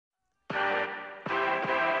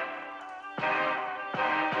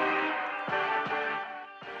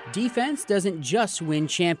Defense doesn't just win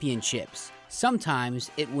championships.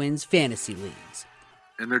 Sometimes it wins fantasy leagues.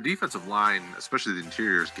 And their defensive line, especially the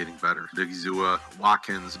interior, is getting better. Digizua,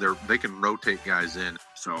 Watkins, they can rotate guys in.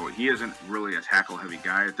 So he isn't really a tackle-heavy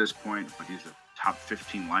guy at this point, but he's a top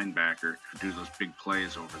 15 linebacker to do those big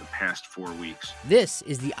plays over the past 4 weeks. This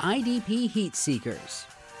is the IDP Heat Seekers.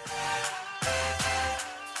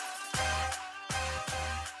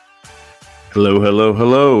 Hello, hello,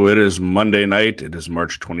 hello. It is Monday night. It is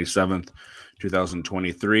March 27th,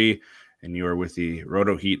 2023, and you are with the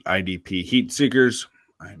Roto Heat IDP Heat Seekers.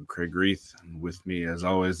 I'm Craig Reith, and with me, as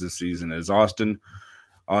always, this season is Austin.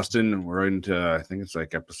 Austin, we're into, I think it's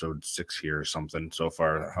like episode 6 here or something so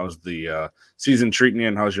far. How's the season treating you,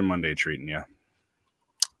 and how's your Monday treating you?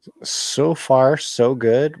 So far, so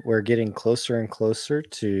good. We're getting closer and closer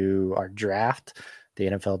to our draft, the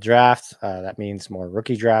NFL draft. That means more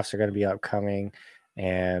rookie drafts are going to be upcoming.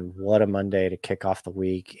 And what a Monday to kick off the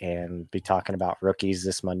week and be talking about rookies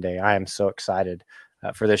this Monday. I am so excited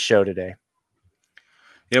for this show today.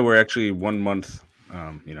 Yeah, we're actually 1 month.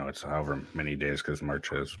 It's however many days because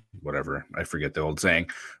March is whatever. I forget the old saying.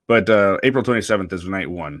 But April 27th is night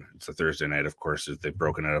one. It's a Thursday night, of course. They've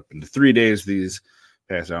broken it up into 3 days these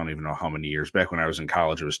past, I don't even know how many years. Back when I was in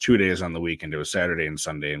college, it was 2 days on the weekend. It was Saturday and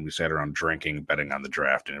Sunday, and we sat around drinking, betting on the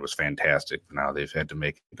draft, and it was fantastic. But now they've had to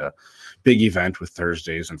make it a big event with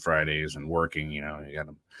Thursdays and Fridays and working. You got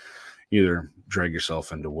to either drag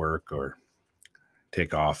yourself into work or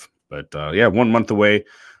take off. But 1 month away.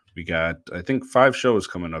 We got, I think, 5 shows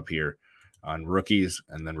coming up here on rookies,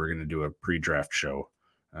 and then we're going to do a pre-draft show.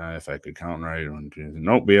 If I could count right.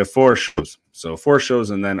 Nope, we have 4 shows. So 4 shows,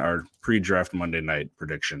 and then our pre-draft Monday night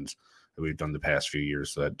predictions that we've done the past few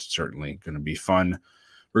years. So that's certainly going to be fun.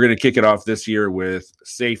 We're going to kick it off this year with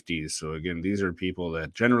safeties. So again, these are people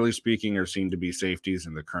that, generally speaking, are seen to be safeties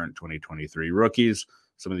in the current 2023 rookies.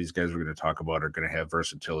 Some of these guys we're going to talk about are going to have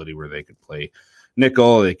versatility where they could play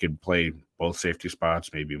nickel, they could play both safety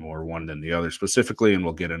spots, maybe more one than the other specifically, and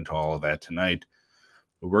we'll get into all of that tonight.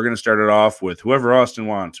 But we're going to start it off with whoever Austin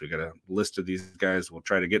wants. We got a list of these guys we'll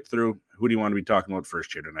try to get through. Who do you want to be talking about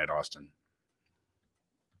first here tonight, Austin?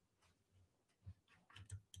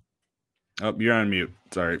 Oh, you're on mute.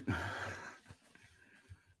 Sorry.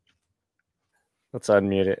 Let's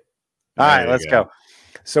unmute it. All right, let's go.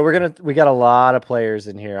 So we got a lot of players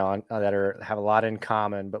in here on that have a lot in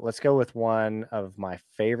common, but let's go with one of my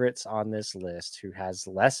favorites on this list who has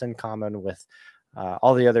less in common with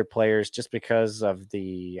all the other players just because of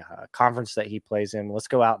the conference that he plays in. Let's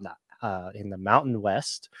go out in the Mountain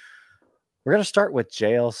West. We're going to start with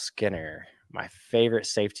J.L. Skinner, my favorite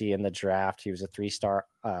safety in the draft. He was a 3-star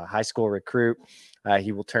high school recruit.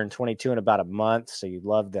 He will turn 22 in about a month, so you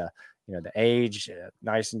love the age,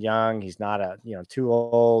 nice and young. He's not too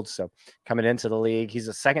old. So coming into the league, he's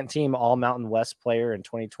a second team All Mountain West player in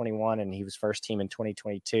 2021, and he was first team in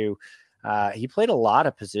 2022. He played a lot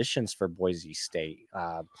of positions for Boise State.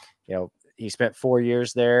 He spent 4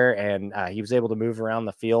 years there, and he was able to move around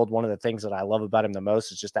the field. One of the things that I love about him the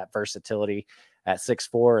most is just that versatility at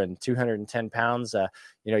 6'4" and 210 pounds.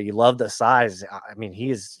 You love the size. I mean,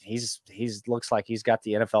 he's looks like he's got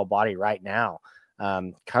the NFL body right now.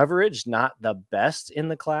 Coverage, not the best in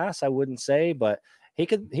the class, I wouldn't say, but he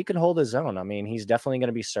could hold his own. I mean, he's definitely going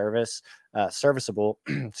to be serviceable,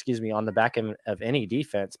 on the back end of any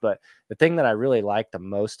defense. But the thing that I really like the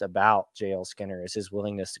most about J.L. Skinner is his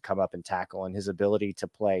willingness to come up and tackle and his ability to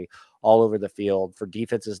play all over the field for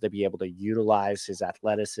defenses to be able to utilize his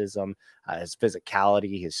athleticism, his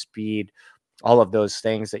physicality, his speed, all of those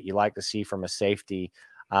things that you like to see from a safety.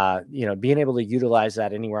 Being able to utilize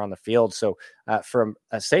that anywhere on the field. So from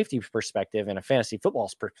a safety perspective and a fantasy football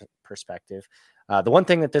perspective, the one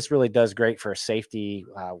thing that this really does great for a safety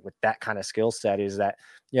with that kind of skill set is that,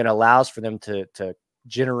 it allows for them to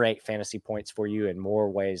generate fantasy points for you in more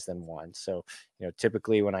ways than one. So,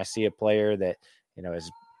 typically when I see a player that,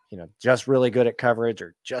 is, just really good at coverage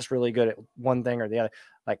or just really good at one thing or the other,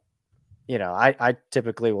 I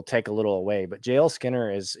typically will take a little away, but J.L.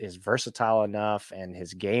 Skinner is versatile enough and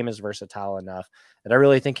his game is versatile enough that I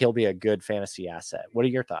really think he'll be a good fantasy asset. What are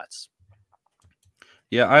your thoughts?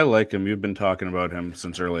 Yeah, I like him. You've been talking about him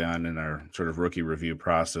since early on in our sort of rookie review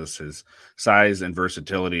process. His size and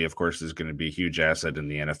versatility, of course, is going to be a huge asset in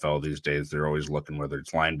the NFL these days. They're always looking, whether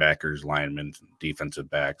it's linebackers, linemen, defensive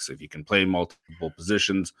backs. If you can play multiple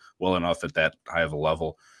positions well enough at that high of a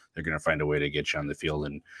level, they're going to find a way to get you on the field.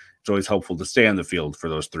 And it's always helpful to stay on the field for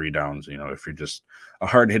those 3 downs. If you're just a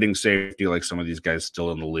hard-hitting safety like some of these guys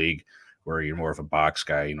still in the league, where you're more of a box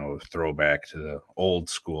guy, throwback to the old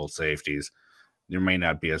school safeties, there may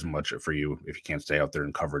not be as much for you if you can't stay out there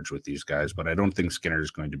in coverage with these guys. But I don't think Skinner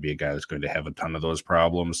is going to be a guy that's going to have a ton of those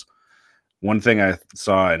problems. One thing I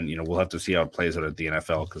saw, and we'll have to see how it plays out at the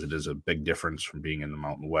NFL because it is a big difference from being in the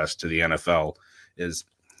Mountain West to the NFL, is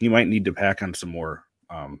he might need to pack on some more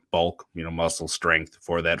bulk, muscle strength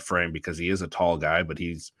for that frame because he is a tall guy, but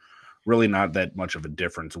he's really not that much of a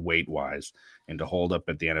difference weight-wise. And to hold up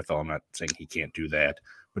at the NFL, I'm not saying he can't do that,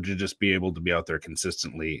 but to just be able to be out there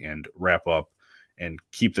consistently and wrap up and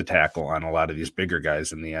keep the tackle on a lot of these bigger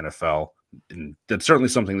guys in the NFL. And that's certainly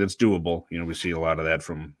something that's doable. We see a lot of that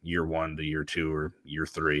from year 1 to year 2 or year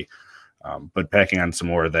 3. But packing on some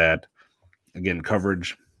more of that, again,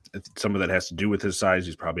 coverage, some of that has to do with his size.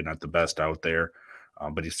 He's probably not the best out there,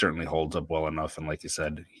 but he certainly holds up well enough. And like you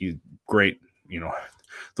said, he's great.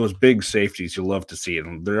 Those big safeties, you love to see it.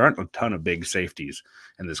 And there aren't a ton of big safeties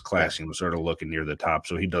in this class, sort of looking near the top.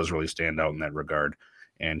 So he does really stand out in that regard.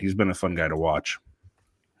 And he's been a fun guy to watch.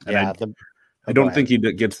 And I don't think he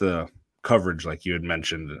gets the coverage like you had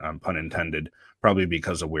mentioned, pun intended, probably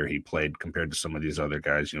because of where he played compared to some of these other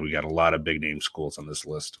guys. We got a lot of big name schools on this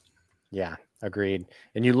list. Yeah, agreed.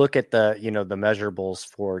 And you look at the measurables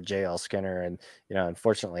for JL Skinner, and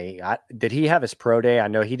unfortunately, did he have his pro day? I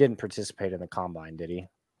know he didn't participate in the combine, did he?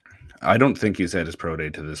 I don't think he's had his pro day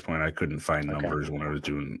to this point. I couldn't find numbers when I was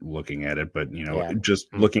looking at it, but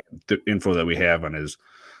just looking at the info that we have on his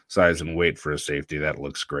size and weight for a safety, that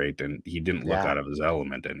looks great, and he didn't look out of his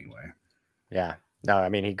element anyway. Yeah, no, I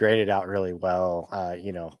mean he graded out really well.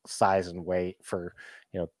 Size and weight for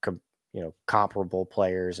comparable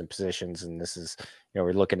players and positions, and this is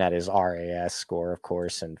we're looking at his RAS score, of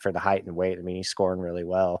course, and for the height and weight, I mean he's scoring really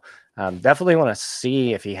well. Definitely want to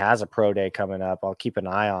see if he has a pro day coming up. I'll keep an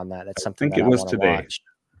eye on that. That's something I think it was today.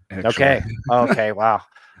 Watch. Okay, wow.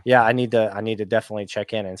 Yeah, I need to definitely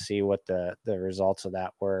check in and see what the results of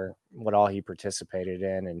that were, what all he participated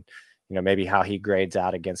in, and maybe how he grades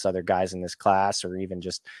out against other guys in this class or even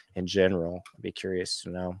just in general. I'd be curious to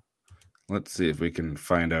know. Let's see if we can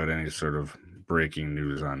find out any sort of breaking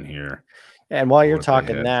news on here. And while you're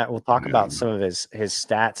talking that, we'll talk about some of his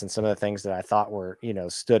stats and some of the things that I thought were,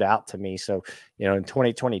 stood out to me. So, in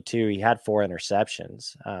 2022, he had 4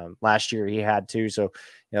 interceptions. Last year he had 2. So,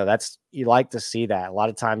 you like to see that. A lot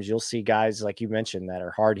of times you'll see guys, like you mentioned, that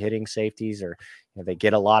are hard hitting safeties or they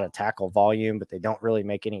get a lot of tackle volume, but they don't really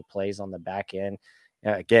make any plays on the back end.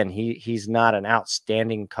 Again, he's not an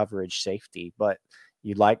outstanding coverage safety, but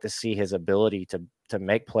you'd like to see his ability to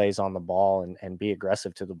make plays on the ball and be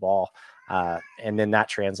aggressive to the ball. And then that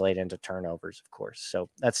translate into turnovers, of course. So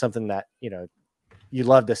that's something that, you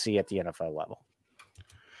love to see at the NFL level.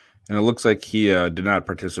 And it looks like he did not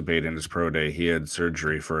participate in his pro day. He had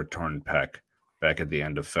surgery for a torn pec back at the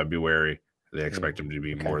end of February. They expect him to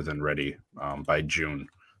be more than ready by June.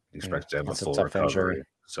 He expects to have a full recovery. Injury.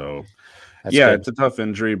 So, it's a tough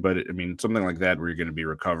injury, but I mean, something like that where you're going to be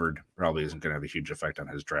recovered probably isn't going to have a huge effect on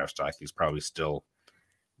his draft stock. He's probably still,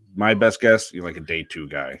 my best guess, like a day 2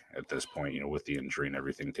 guy at this point, with the injury and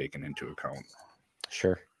everything taken into account.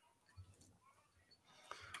 Sure.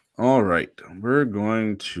 All right. We're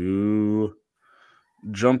going to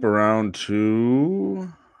jump around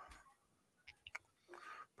to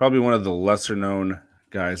probably one of the lesser known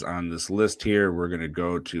guys on this list here. We're going to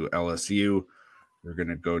go to LSU. We're going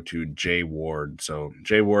to go to Jay Ward. So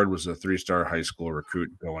Jay Ward was a 3-star high school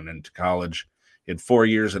recruit going into college. He had 4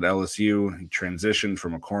 years at LSU. He transitioned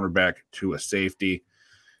from a cornerback to a safety.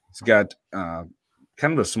 He's got kind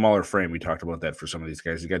of a smaller frame. We talked about that for some of these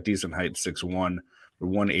guys. He got decent height, 6'1", but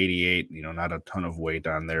 188, not a ton of weight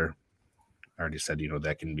on there. I already said,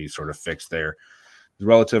 that can be sort of fixed there. His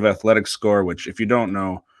relative athletic score, which if you don't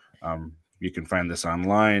know, you can find this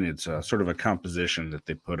online. It's sort of a composition that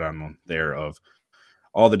they put on there of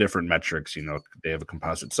all the different metrics. They have a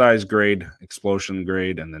composite size grade, explosion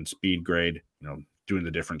grade, and then speed grade, doing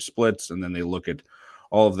the different splits. And then they look at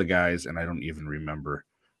all of the guys, and I don't even remember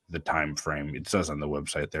the time frame. It says on the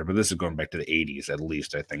website there, but this is going back to the 80s at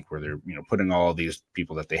least, I think, where they're putting all of these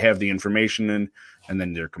people that they have the information in, and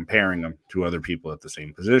then they're comparing them to other people at the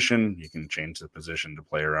same position. You can change the position to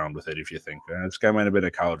play around with it if you think this guy might have been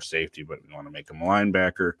a college safety, but we want to make him a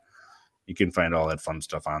linebacker. You can find all that fun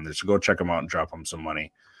stuff on there. So go check them out and drop them some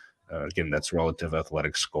money. Again, that's relative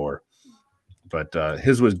athletic score. But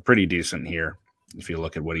his was pretty decent here. If you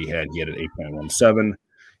look at what he had an 8.17.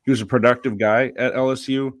 He was a productive guy at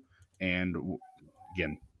LSU. And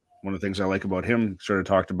again, one of the things I like about him, sort of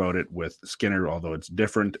talked about it with Skinner, although it's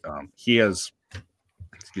different. He has,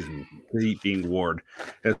 being Ward,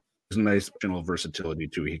 has a nice general versatility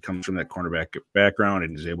too. He comes from that cornerback background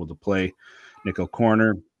and is able to play nickel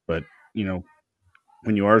corner, but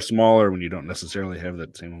when you are smaller, when you don't necessarily have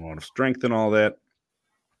that same amount of strength and all that,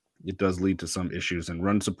 it does lead to some issues in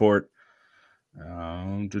run support.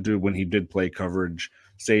 When he did play coverage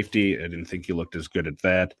safety, I didn't think he looked as good at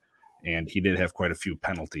that. And he did have quite a few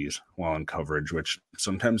penalties while in coverage, which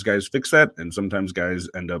sometimes guys fix that, and sometimes guys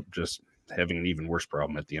end up just having an even worse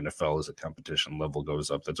problem at the NFL as the competition level goes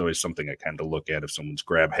up. That's always something I kind of look at if someone's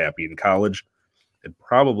grab happy in college. It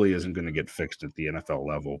probably isn't going to get fixed at the NFL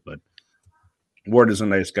level, but Ward is a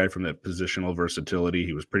nice guy from that positional versatility.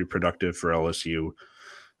 He was pretty productive for LSU.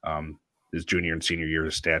 His junior and senior year,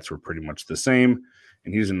 his stats were pretty much the same.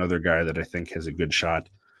 And he's another guy that I think has a good shot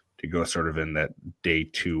to go sort of in that day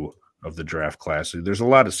 2 of the draft class. There's a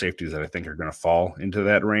lot of safeties that I think are going to fall into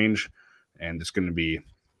that range. And it's going to be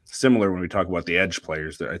similar when we talk about the edge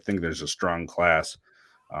players. I think there's a strong class,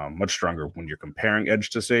 much stronger when you're comparing edge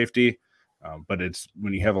to safety. But it's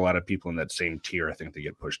when you have a lot of people in that same tier, I think they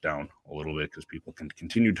get pushed down a little bit because people can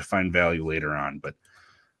continue to find value later on. But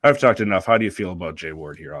I've talked enough. How do you feel about Jay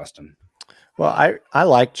Ward here, Austin? Well, I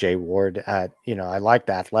like Jay Ward. I like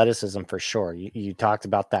the athleticism for sure. You talked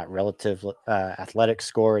about that relative athletic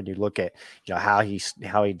score, and you look at how he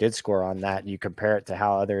did score on that. You compare it to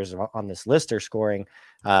how others on this list are scoring.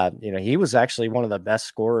 He was actually one of the best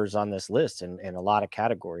scorers on this list in a lot of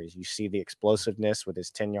categories. You see the explosiveness with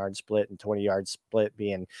his 10-yard split and 20-yard split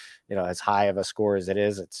being, as high of a score as it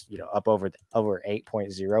is. It's, up over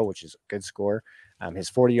 8.0, which is a good score.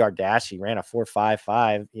 His 40-yard dash, he ran a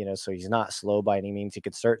 4.55, so he's not slow by any means. He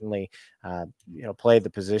could certainly, play the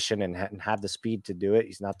position and have the speed to do it.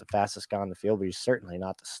 He's not the fastest guy on the field, but he's certainly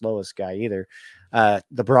not the slowest guy either.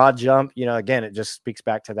 The broad jump, again, it just speaks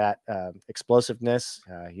back to that explosiveness.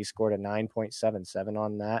 He scored a 9.77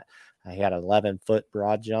 on that. He had an 11-foot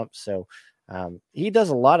broad jump. So he does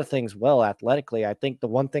a lot of things well athletically. I think the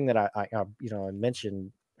one thing that I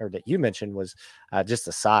mentioned, or that you mentioned, was just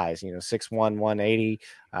the size, 6'1", 180.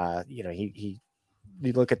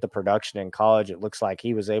 You look at the production in college, it looks like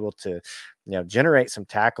he was able to, generate some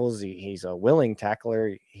tackles. He's a willing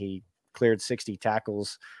tackler. He cleared 60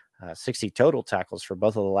 tackles, 60 total tackles for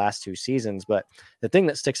both of the last 2 seasons. But the thing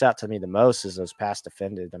that sticks out to me the most is those pass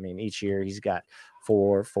defended. I mean, each year he's got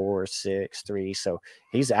 4, 6, 3. So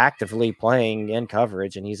he's actively playing in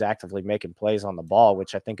coverage, and he's actively making plays on the ball,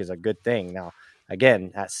 which I think is a good thing. Now,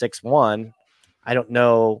 again, at 6'1", I don't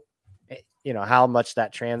know, how much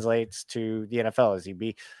that translates to the NFL. Is he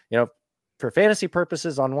be, for fantasy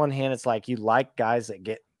purposes, on one hand, it's like you like guys that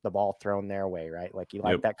get the ball thrown their way, right? Like you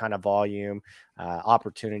like that kind of volume,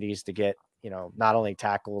 opportunities to get, not only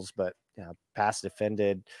tackles, but pass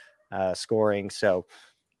defended, scoring. So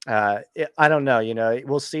I don't know,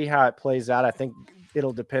 we'll see how it plays out. I think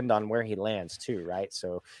it'll depend on where he lands too, right?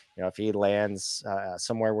 So, if he lands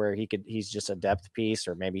somewhere where he's just a depth piece,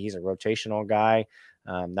 or maybe he's a rotational guy,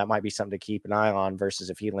 that might be something to keep an eye on, versus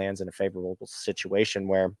if he lands in a favorable situation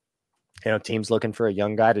where, team's looking for a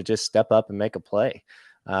young guy to just step up and make a play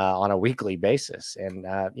on a weekly basis. And,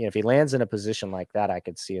 if he lands in a position like that, I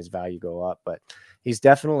could see his value go up, but he's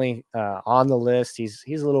definitely on the list. He's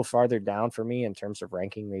a little farther down for me in terms of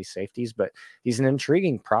ranking these safeties, but he's an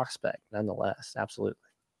intriguing prospect nonetheless. Absolutely.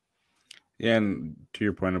 Yeah, and to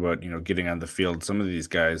your point about, getting on the field, some of these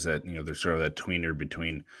guys that, they're sort of that tweener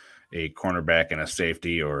between a cornerback and a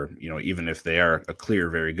safety, or, even if they are a clear,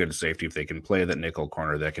 very good safety, if they can play that nickel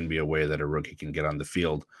corner, that can be a way that a rookie can get on the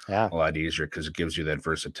field a lot easier, because it gives you that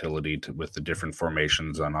versatility with the different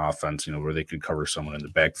formations on offense, where they could cover someone in the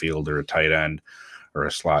backfield, or a tight end, or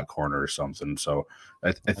a slot corner or something. So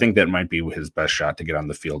I think that might be his best shot to get on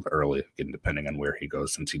the field early, again, depending on where he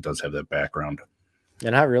goes, since he does have that background.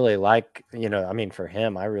 And I really like, for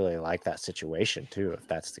him, I really like that situation too, if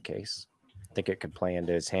that's the case. I think it could play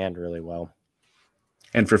into his hand really well.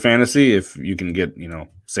 And for fantasy, if you can get,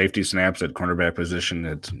 safety snaps at cornerback position,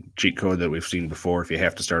 it's a cheat code that we've seen before if you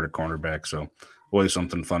have to start a cornerback. So always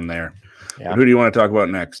something fun there. Yeah. But who do you want to talk about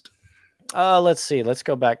next? Let's see. Let's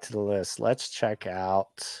go back to the list. Let's check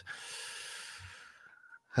out.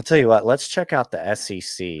 I'll tell you what, let's check out the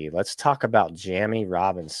SEC. Let's talk about Jamie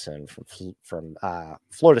Robinson from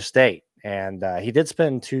Florida State. And he did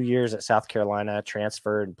spend 2 years at South Carolina,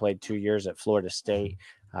 transferred and played 2 years at Florida State.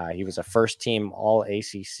 He was a first-team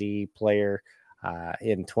All-ACC player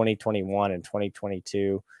in 2021 and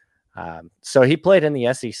 2022. So he played in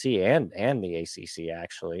the SEC and the ACC,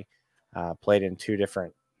 actually. Played in 2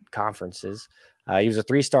 different conferences. He was a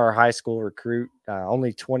 3-star high school recruit,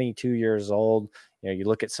 only 22 years old. You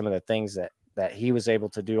look at some of the things that he was able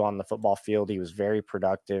to do on the football field. He was very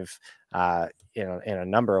productive, in a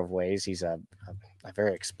number of ways. He's a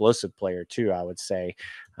very explosive player too, I would say.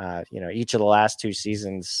 Each of the last 2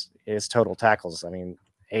 seasons, his total tackles. I mean,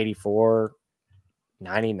 84,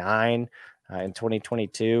 99 in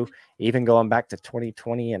 2022, even going back to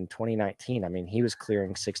 2020 and 2019. I mean, he was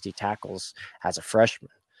clearing 60 tackles as a freshman.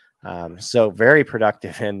 So very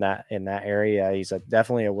productive in that area. He's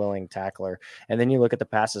definitely a willing tackler. And then you look at the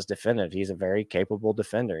passes defended. He's a very capable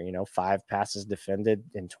defender. 5 passes defended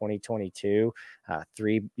in 2022,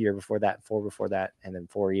 3 year before that, 4 before that, and then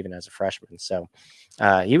 4 even as a freshman. So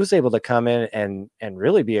he was able to come in and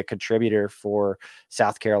really be a contributor for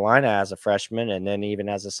South Carolina as a freshman, and then even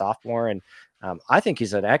as a sophomore. And I think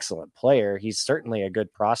he's an excellent player. He's certainly a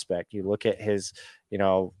good prospect. You look at his,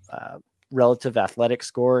 relative athletic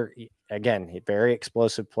score. Again, a very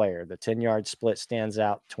explosive player. The 10-yard split stands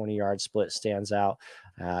out, 20-yard split stands out,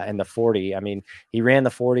 and the 40. I mean, he ran the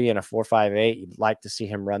 40 in a 4.58. You'd like to see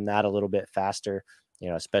him run that a little bit faster,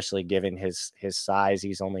 especially given his size.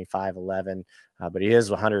 He's only 5'11", but he is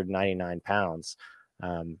 199 pounds.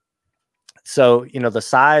 So, the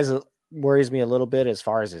size worries me a little bit as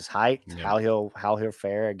far as his height, how he'll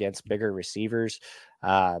fare against bigger receivers.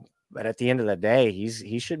 But at the end of the day,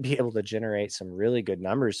 he should be able to generate some really good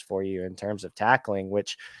numbers for you in terms of tackling,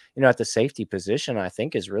 which, at the safety position, I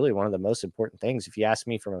think is really one of the most important things. If you ask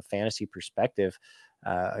me from a fantasy perspective,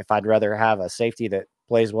 if I'd rather have a safety that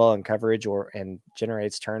plays well in coverage and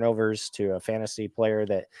generates turnovers to a fantasy player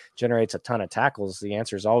that generates a ton of tackles, the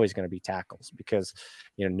answer is always going to be tackles, because,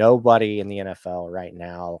 nobody in the NFL right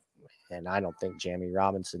now, and I don't think Jamie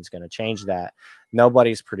Robinson's going to change that,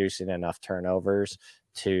 nobody's producing enough turnovers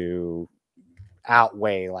to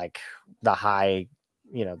outweigh like the high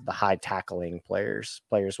tackling players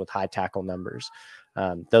with high tackle numbers.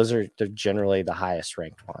 They're generally the highest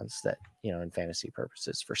ranked ones that, in fantasy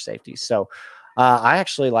purposes for safety. So I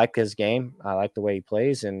actually like his game. I like the way he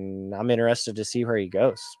plays, and I'm interested to see where he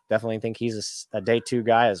goes. Definitely think he's a day 2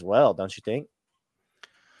 guy as well. Don't you think?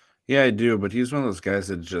 Yeah, I do. But he's one of those guys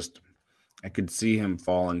that I could see him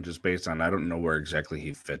falling just based on, I don't know where exactly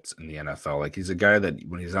he fits in the NFL. Like, he's a guy that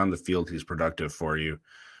when he's on the field, he's productive for you.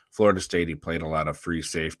 Florida State, he played a lot of free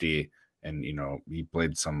safety, and, he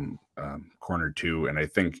played some corner too. And I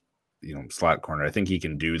think, slot corner, I think he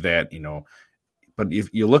can do that, but if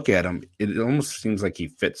you look at him, it almost seems like he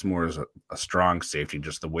fits more as a strong safety,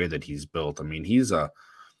 just the way that he's built. I mean, he's a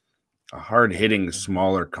hard hitting,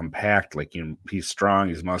 smaller, compact, he's strong,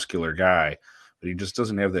 he's a muscular guy, but he just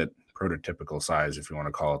doesn't have that prototypical size, if you want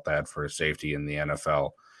to call it that, for a safety in the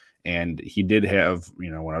NFL. And he did have,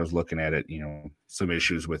 when I was looking at it, some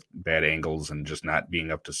issues with bad angles and just not being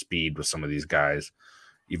up to speed with some of these guys,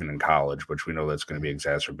 even in college, which we know that's going to be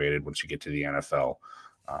exacerbated once you get to the NFL.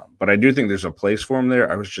 But I do think there's a place for him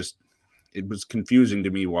there. It was confusing to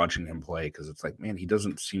me watching him play, because it's like, man, he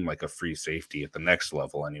doesn't seem like a free safety at the next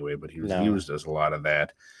level anyway, but he was used as a lot of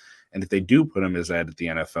that. And if they do put him as that at the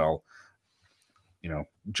NFL,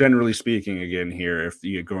 generally speaking, again, here, if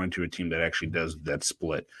you go into a team that actually does that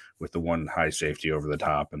split with the one high safety over the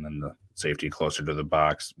top and then the safety closer to the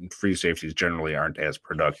box, free safeties generally aren't as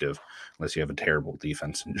productive unless you have a terrible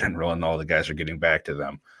defense in general and all the guys are getting back to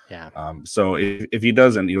them. Yeah. So if he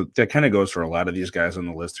doesn't, that kind of goes for a lot of these guys on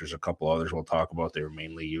the list. There's a couple others we'll talk about. They were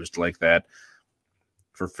mainly used like that.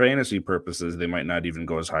 For fantasy purposes, they might not even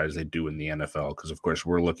go as high as they do in the NFL, because, of course,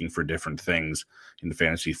 we're looking for different things in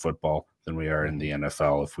fantasy football than we are in the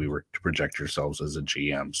NFL if we were to project ourselves as a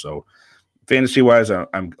GM. So fantasy-wise,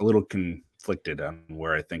 I'm a little conflicted on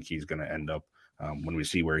where I think he's going to end up when we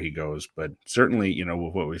see where he goes. But certainly,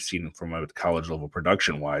 with what we've seen from a college-level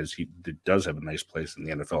production-wise, he does have a nice place in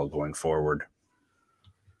the NFL going forward.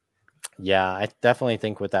 Yeah, I definitely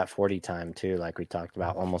think with that 40 time too, like we talked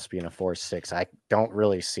about, almost being a 4.6, I don't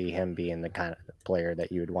really see him being the kind of player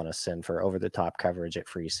that you would want to send for over the top coverage at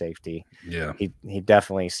free safety. Yeah. He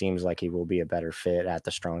definitely seems like he will be a better fit at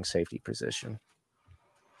the strong safety position.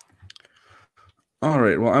 All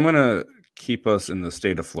right. Well, I'm going to keep us in the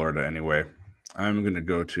state of Florida anyway. I'm going to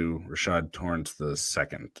go to Rashad Torrance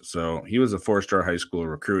II. So he was a 4-star high school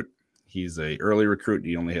recruit. He's a early recruit.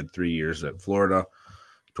 He only had 3 years at Florida.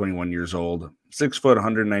 21 years old, 6 foot,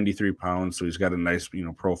 193 pounds. So he's got a nice,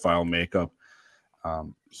 profile makeup.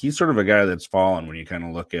 He's sort of a guy that's fallen when you kind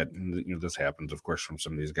of look at, this happens, of course, from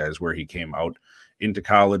some of these guys where he came out into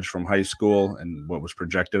college from high school and what was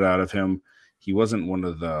projected out of him. He wasn't one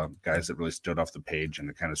of the guys that really stood off the page, and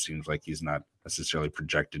it kind of seems like he's not necessarily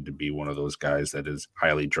projected to be one of those guys that is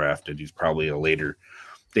highly drafted. He's probably a later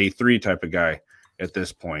day 3 type of guy at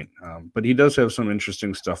this point. But he does have some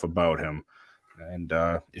interesting stuff about him. And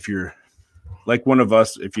if you're like one of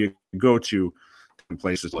us, if you go to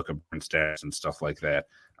places, look up stats and stuff like that,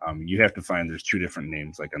 you have to find there's 2 different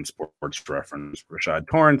names, like on Sports Reference, Rashad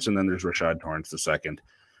Torrance, and then there's Rashad Torrance II.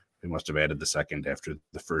 They must have added the second after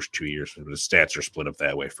the first 2 years. But his stats are split up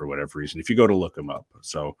that way for whatever reason, if you go to look him up.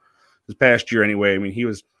 So this past year anyway, I mean, he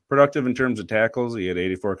was productive in terms of tackles. He had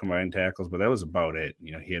 84 combined tackles, but that was about it.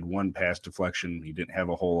 You know, he had one pass deflection. He didn't have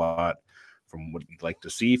a whole lot from what you'd like to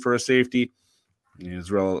see for a safety.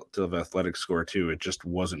 His relative athletic score, too, it just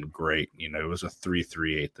wasn't great. You know, it was a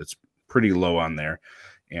 3.38. That's pretty low on there.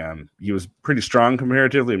 And he was pretty strong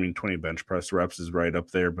comparatively. I mean, 20 bench press reps is right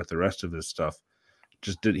up there, but the rest of his stuff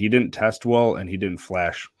he didn't test well, and he didn't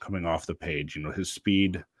flash coming off the page. You know, his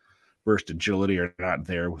speed, burst, agility are not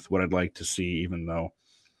there with what I'd like to see, even though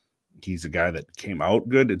he's a guy that came out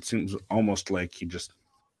good. It seems almost like he just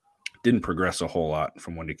didn't progress a whole lot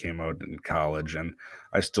from when he came out in college. And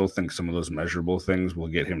I still think some of those measurable things will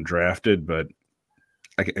get him drafted, but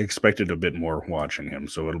I expected a bit more watching him.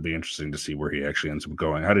 So it'll be interesting to see where he actually ends up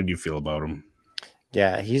going. How did you feel about him?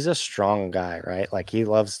 Yeah, he's a strong guy, right? Like, he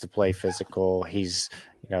loves to play physical. He's,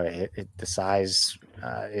 you know, the size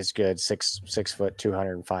is good, 6 foot,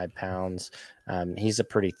 205 pounds. He's a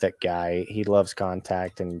pretty thick guy. He loves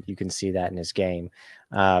contact, and you can see that in his game.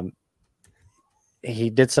 He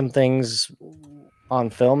did some things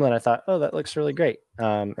on film that I thought, oh, that looks really great.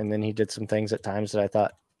 And then he did some things at times that I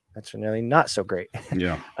thought, that's really not so great.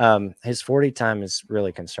 Yeah. His 40 time is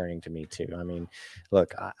really concerning to me too. I mean,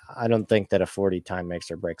 look, I don't think that a 40 time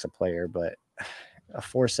makes or breaks a player, but a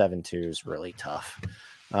 4.72 is really tough.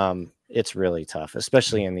 It's really tough,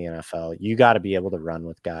 especially in the NFL. You got to be able to run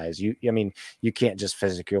with guys. You can't just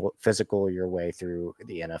physical your way through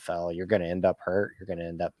the NFL. You're going to end up hurt. You're going to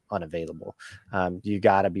end up unavailable. You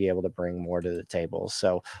got to be able to bring more to the table.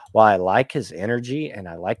 So while I like his energy and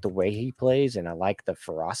I like the way he plays and I like the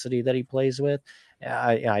ferocity that he plays with,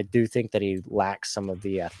 I do think that he lacks some of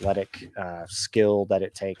the athletic skill that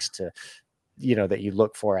it takes to, you know, that you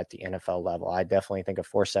look for at the NFL level. I definitely think a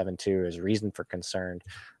 4.72 is reason for concern.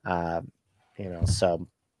 So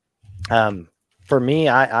for me,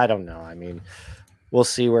 I don't know. I mean, we'll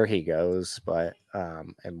see where he goes, but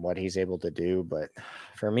and what he's able to do. But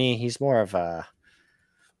for me, he's more of a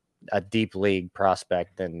deep league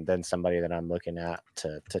prospect than somebody that I'm looking at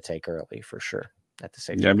to take early for sure. At the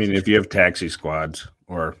same Yeah, I mean, if you have taxi squads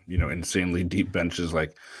or, you know, insanely deep benches,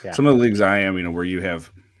 like some of the leagues I am, you know, where you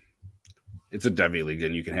have, it's a Devy league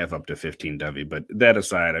and you can have up to 15 Devy, but that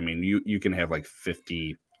aside, I mean, you can have like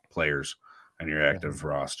 50 players on your active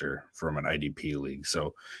roster from an IDP league.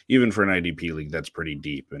 So even for an IDP league, that's pretty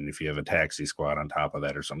deep. And if you have a taxi squad on top of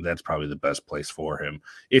that or something, that's probably the best place for him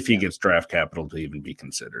if he gets draft capital to even be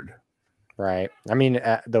considered. Right. I mean,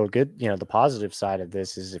 the positive side of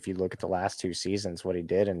this is if you look at the last 2 seasons, what he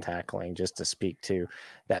did in tackling, just to speak to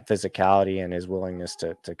that physicality and his willingness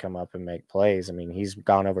to come up and make plays. I mean, he's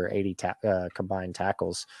gone over 80 combined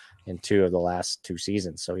tackles in 2 of the last 2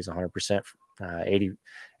 seasons. So he's 100%,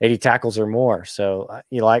 80 tackles or more. So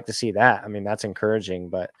you like to see that. I mean, that's encouraging.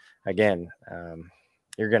 But again, in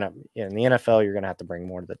the NFL, you're going to have to bring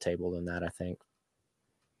more to the table than that, I think.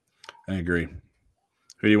 I agree.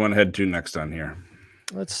 Who do you want to head to next on here?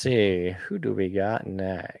 Let's see. Who do we got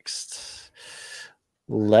next?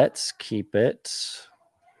 Let's keep it.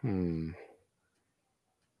 I'll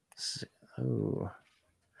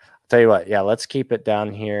tell you what. Yeah, let's keep it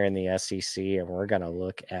down here in the SEC, and we're going to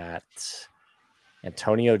look at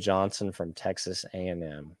Antonio Johnson from Texas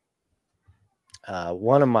A&M.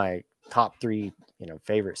 One of my top 3,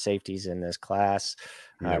 favorite safeties in this class.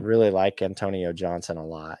 I really like Antonio Johnson a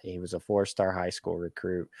lot. He was a 4-star high school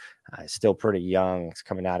recruit. Still pretty young. He's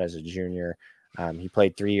coming out as a junior. He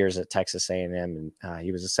played 3 years at Texas A&M, and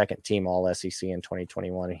he was a second team All SEC in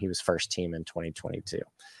 2021, and he was first team in 2022.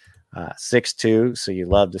 6'2", so you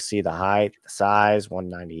love to see the height, the size,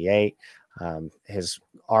 198. His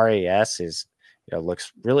RAS is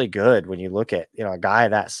looks really good when you look at a guy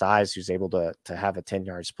that size who's able to have a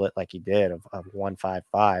 10-yard split like he did of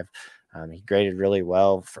 155. He graded really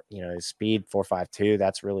well for his speed 4.52.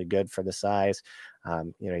 That's really good for the size.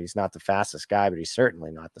 He's not the fastest guy, but he's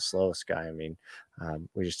certainly not the slowest guy. I mean,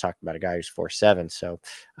 we just talked about a guy who's 4.7. So,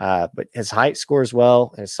 but his height scores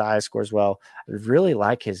well, his size scores well. I really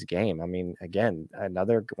like his game. I mean, again,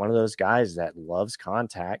 another one of those guys that loves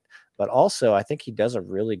contact, but also I think he does a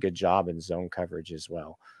really good job in zone coverage as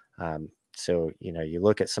well. So, you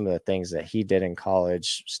look at some of the things that he did in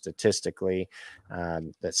college statistically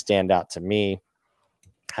that stand out to me.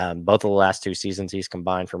 Both of the last 2 seasons, he's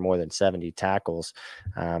combined for more than 70 tackles.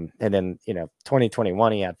 And then,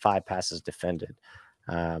 2021, he had 5 passes defended.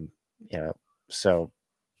 So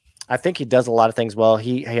I think he does a lot of things well.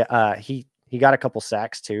 He got a couple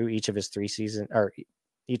sacks too, each of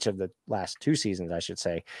the last 2 seasons, I should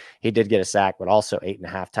say. He did get a sack, but also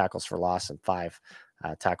 8.5 tackles for loss and 5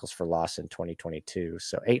 tackles for loss in 2022.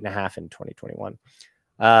 So 8.5 in 2021.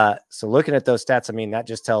 So looking at those stats, I mean, that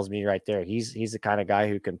just tells me right there, he's the kind of guy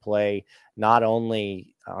who can play not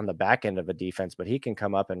only on the back end of a defense, but he can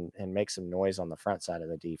come up and make some noise on the front side of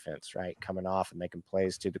the defense, right? Coming off and making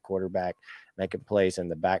plays to the quarterback, making plays in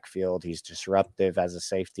the backfield. He's disruptive as a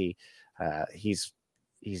safety. He's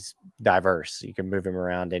diverse. You can move him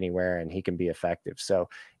around anywhere and he can be effective. So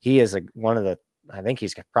he is I think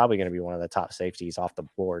he's probably going to be one of the top safeties off the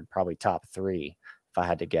board, probably top 3, if I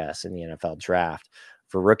had to guess, in the NFL draft.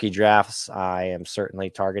 For rookie drafts, I am certainly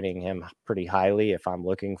targeting him pretty highly if I'm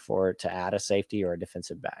looking to add a safety or a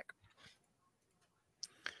defensive back.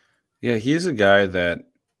 Yeah, he's a guy that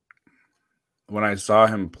when I saw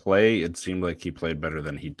him play, it seemed like he played better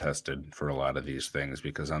than he tested for a lot of these things,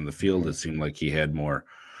 because on the field, it seemed like he had more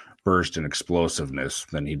burst and explosiveness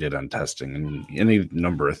than he did on testing. And any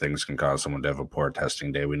number of things can cause someone to have a poor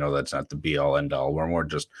testing day. We know that's not the be all end all. We're more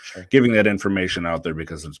just giving that information out there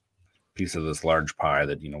because it's piece of this large pie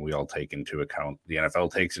that, we all take into account. The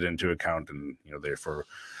NFL takes it into account, and, therefore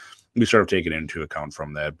we sort of take it into account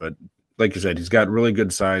from that. But like you said, he's got really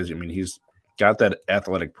good size. I mean, he's got that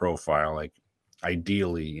athletic profile. Like,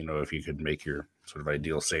 ideally, if you could make your sort of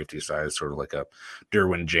ideal safety size, sort of like a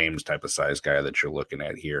Derwin James type of size guy that you're looking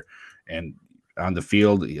at here. And on the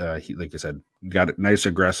field, he, like I said, got nice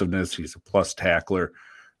aggressiveness. He's a plus tackler.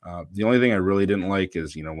 The only thing I really didn't like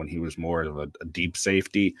is, when he was more of a deep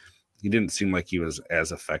safety, he didn't seem like he was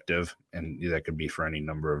as effective, and that could be for any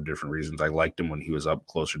number of different reasons. I liked him when he was up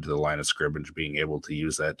closer to the line of scrimmage, being able to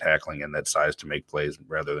use that tackling and that size to make plays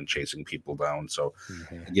rather than chasing people down. So,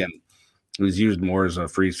 again, he was used more as a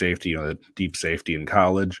free safety, a deep safety in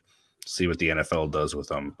college. See what the NFL does with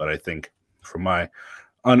him. But I think from my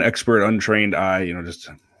unexpert, untrained eye, just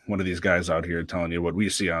one of these guys out here telling you what we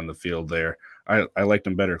see on the field there, I liked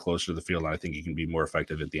him better closer to the field, and I think he can be more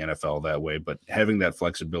effective at the NFL that way. But having that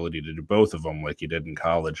flexibility to do both of them like he did in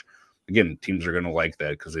college, again, teams are going to like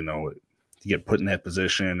that because they know to get put in that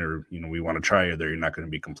position, or, we want to try you there, you're not going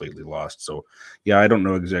to be completely lost. So, yeah, I don't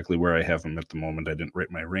know exactly where I have him at the moment. I didn't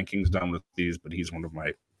write my rankings down with these, but he's one of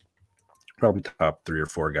my probably top 3 or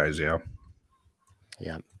 4 guys, yeah.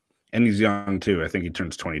 Yeah. And he's young, too. I think he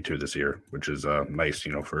turns 22 this year, which is nice,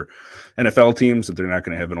 for NFL teams, that they're not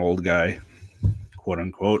going to have an old guy,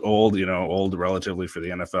 quote-unquote old, old relatively for the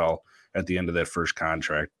NFL at the end of that first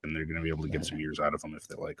contract, and they're going to be able to get some years out of him if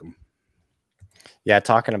they like him. Yeah,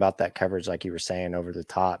 talking about that coverage, like you were saying, over the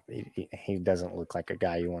top, he doesn't look like a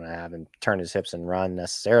guy you want to have and turn his hips and run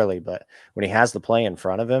necessarily. But when he has the play in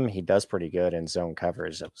front of him, he does pretty good in zone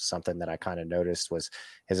coverage. It was something that I kind of noticed was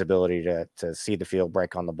his ability to see the field,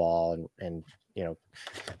 break on the ball, and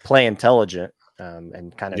play intelligent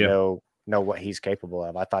and kind of know what he's capable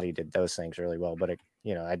of. I thought he did those things really well. But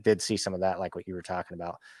I did see some of that, like what you were talking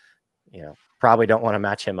about. Probably don't want to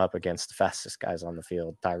match him up against the fastest guys on the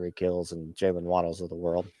field, Tyreek Hills and Jalen Waddles of the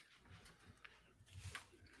world.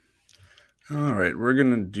 All right, we're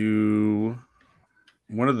going to do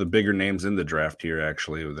one of the bigger names in the draft here,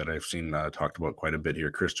 actually, that I've seen talked about quite a bit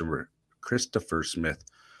here, Christopher Smith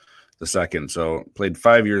II. So played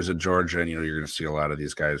 5 years at Georgia, and, you're going to see a lot of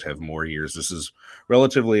these guys have more years. This is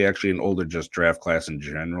relatively actually an older just draft class in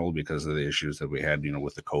general because of the issues that we had,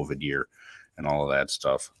 with the COVID year and all of that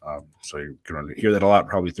stuff. So you're going to hear that a lot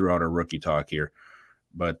probably throughout our rookie talk here.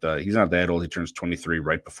 But he's not that old. He turns 23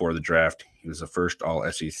 right before the draft. He was the first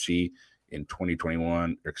All-SEC in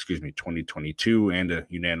 2022, and a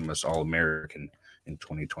unanimous All-American in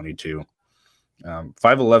 2022. 5'11",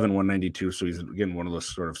 192, so he's, again, one of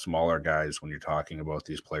those sort of smaller guys when you're talking about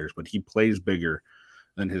these players. But he plays bigger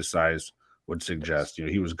than his size would suggest.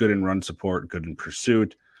 He was good in run support, good in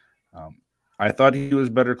pursuit. I thought he was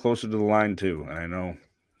better closer to the line, too. And I know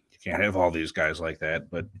you can't have all these guys like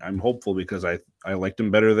that, but I'm hopeful because I liked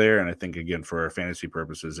him better there. And I think, again, for our fantasy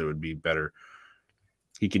purposes, it would be better.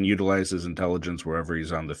 He can utilize his intelligence wherever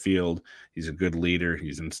he's on the field. He's a good leader.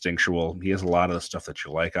 He's instinctual. He has a lot of the stuff that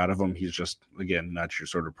you like out of him. He's just, again, not your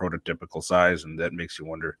sort of prototypical size, and that makes you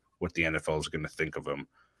wonder what the NFL is going to think of him.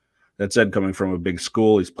 That said, coming from a big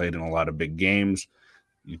school, he's played in a lot of big games.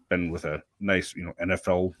 He's been with a nice,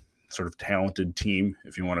 NFL sort of talented team,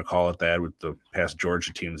 if you want to call it that, with the past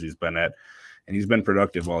Georgia teams he's been at, and he's been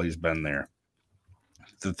productive while he's been there.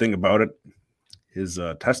 The thing about it, his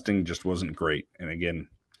testing just wasn't great, and again,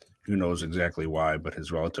 who knows exactly why, but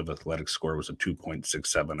his relative athletic score was a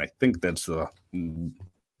 2.67. I think that's the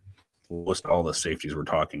lowest all the safeties we're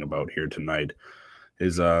talking about here tonight.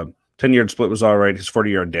 His 10-yard split was all right. His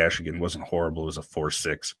 40-yard dash, again, wasn't horrible. It was a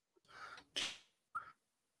 4.6.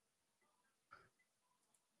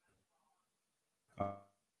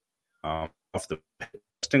 off the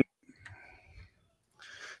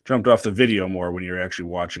jumped off the video more when you're actually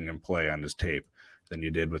watching him play on his tape than you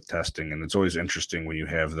did with testing. And it's always interesting when you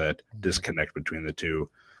have that disconnect between the two.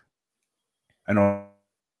 I know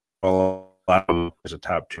a lot of as a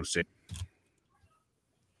top 2 safety.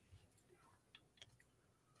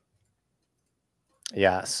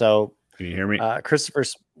 Yeah. So can you hear me? Christopher.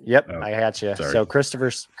 Yep, I got you. Sorry. So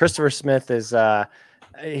Christopher Smith is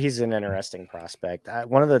he's an interesting prospect.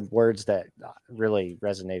 One of the words that really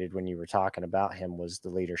resonated when you were talking about him was the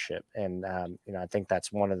leadership, and I think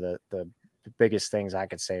that's one of the biggest things I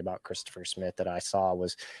could say about Christopher Smith that I saw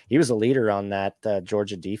was he was a leader on that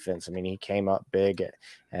Georgia defense. I mean, he came up big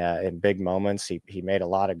in big moments. He made a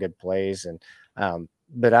lot of good plays, and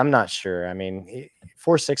but I'm not sure. I mean,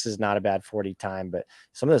 4.6 is not a bad 40 time, but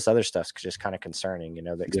some of this other stuff's just kind of concerning.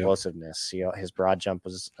 The explosiveness. His broad jump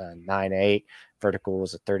was 9.8, vertical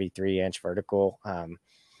was a 33-inch vertical.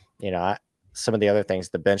 Some of the other things,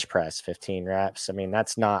 the bench press, 15 reps. I mean,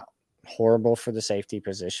 that's not horrible for the safety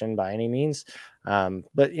position by any means. But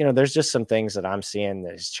there's just some things that I'm seeing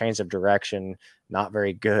that his change of direction, not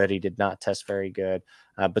very good. He did not test very good.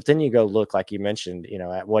 But then you go look, like you mentioned,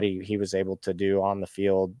 at what he was able to do on the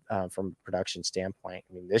field from a production standpoint.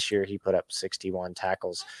 I mean, this year he put up 61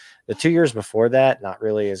 tackles. The 2 years before that, not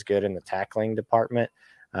really as good in the tackling department.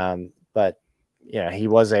 But he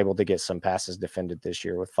was able to get some passes defended this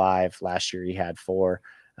year with 5. Last year he had 4.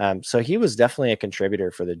 So he was definitely a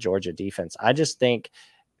contributor for the Georgia defense. I just think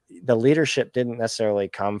the leadership didn't necessarily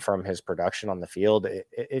come from his production on the field.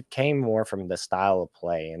 It came more from the style of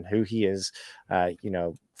play and who he is,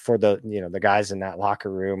 for the guys in that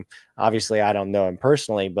locker room. Obviously, I don't know him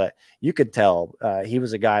personally, but you could tell he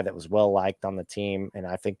was a guy that was well-liked on the team. And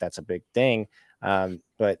I think that's a big thing.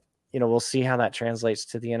 But we'll see how that translates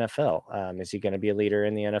to the NFL. Is he going to be a leader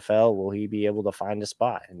in the NFL? Will he be able to find a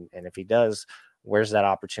spot? And if he does, where's that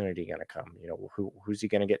opportunity going to come? Who's he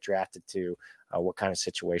going to get drafted to? What kind of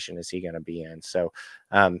situation is he going to be in? So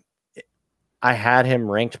I had him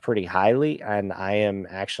ranked pretty highly, and I am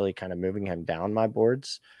actually kind of moving him down my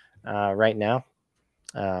boards right now.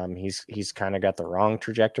 He's kind of got the wrong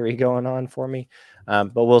trajectory going on for me,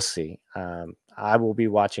 but we'll see. I will be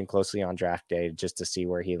watching closely on draft day just to see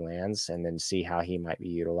where he lands and then see how he might be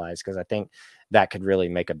utilized, because I think that could really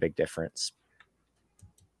make a big difference.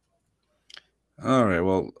 All right.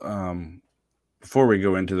 Well, before we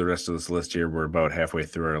go into the rest of this list here, we're about halfway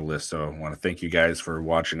through our list. So I want to thank you guys for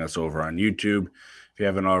watching us over on YouTube. If you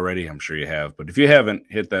haven't already, I'm sure you have. But if you haven't,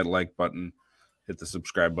 hit that like button, hit the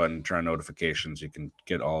subscribe button, turn on notifications. You can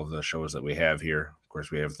get all of the shows that we have here. Of course,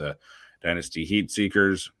 we have the Dynasty Heat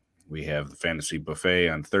Seekers. We have the Fantasy Buffet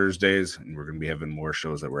on Thursdays, and we're going to be having more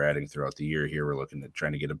shows that we're adding throughout the year here. We're looking at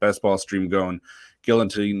trying to get a best ball stream going,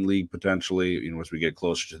 Guillotine League potentially, as we get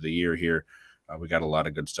closer to the year here. We got a lot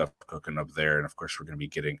of good stuff cooking up there. And, of course, we're going to be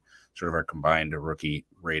getting sort of our combined rookie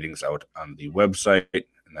ratings out on the website.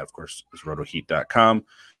 And that, of course, is rotoheat.com.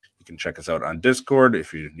 You can check us out on Discord.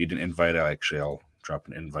 If you need an invite, I'll drop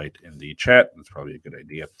an invite in the chat. That's probably a good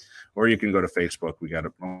idea. Or you can go to Facebook. We got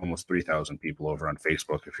almost 3,000 people over on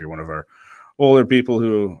Facebook. If you're one of our older people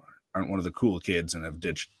who aren't one of the cool kids and have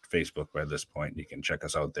ditched Facebook by this point, you can check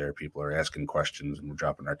us out there. People are asking questions and we're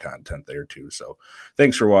dropping our content there too. So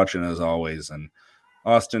thanks for watching as always. And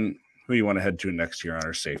Austin, who you want to head to next year on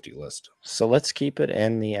our safety list? So let's keep it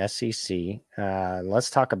in the SEC. Let's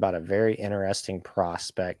talk about a very interesting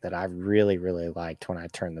prospect that I really, really liked when I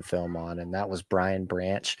turned the film on, and that was Brian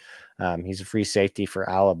Branch. He's a free safety for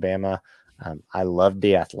Alabama. I loved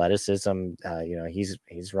the athleticism.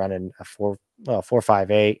 He's running a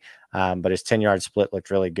 4.58, but his 10-yard split looked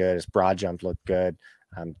really good. His broad jump looked good.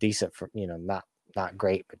 Decent for, not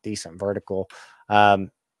great, but decent vertical.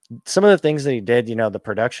 Some of the things that he did, the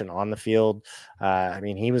production on the field,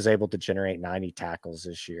 he was able to generate 90 tackles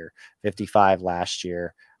this year, 55 last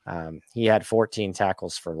year. He had 14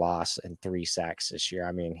 tackles for loss and 3 sacks this year.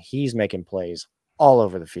 I mean, he's making plays all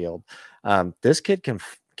over the field. This kid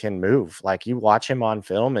can move. Like, you watch him on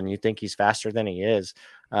film and you think he's faster than he is.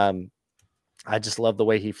 I just love the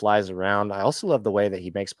way he flies around. I also love the way that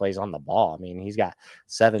he makes plays on the ball. I mean, he's got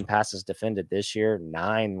 7 passes defended this year,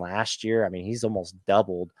 9 last year. I mean, he's almost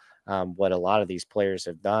doubled what a lot of these players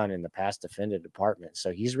have done in the pass defended department.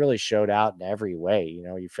 So he's really showed out in every way.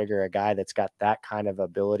 You figure a guy that's got that kind of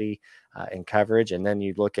ability in coverage, and then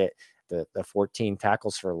you look at the 14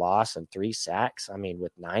 tackles for loss and 3 sacks. I mean,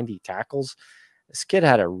 with 90 tackles, this kid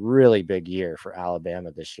had a really big year for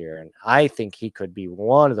Alabama this year, and I think he could be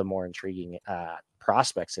one of the more intriguing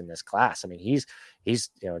prospects in this class. I mean, he's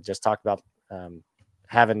just talked about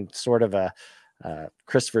having sort of a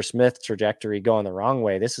Christopher Smith trajectory going the wrong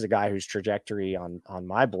way. This is a guy whose trajectory on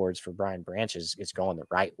my boards for Brian Branch is going the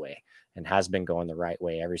right way and has been going the right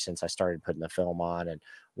way ever since I started putting the film on and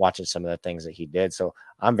watching some of the things that he did. So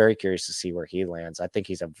I'm very curious to see where he lands. I think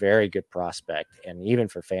he's a very good prospect. And even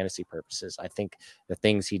for fantasy purposes, I think the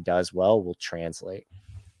things he does well will translate.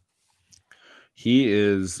 He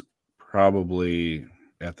is probably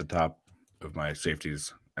at the top of my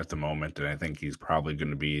safeties at the moment, and I think he's probably going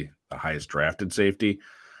to be the highest drafted safety.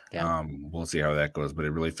 Yeah. We'll see how that goes, but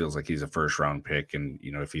it really feels like he's a first round pick. And,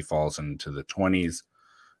 if he falls into the 20s,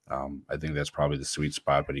 I think that's probably the sweet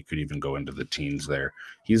spot, but he could even go into the teens there.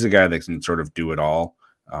 He's a guy that can sort of do it all.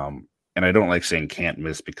 And I don't like saying can't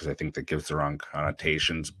miss because I think that gives the wrong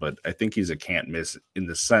connotations, but I think he's a can't miss in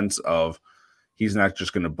the sense of he's not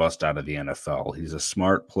just going to bust out of the NFL. He's a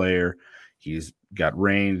smart player. He's got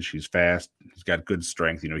range. He's fast. He's got good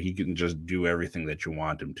strength. He can just do everything that you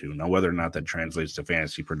want him to. Now, whether or not that translates to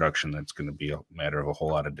fantasy production, that's going to be a matter of a whole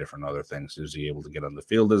lot of different other things. Is he able to get on the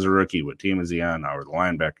field as a rookie? What team is he on? Or the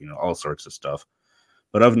linebacker? All sorts of stuff.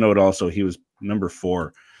 But of note also, he was number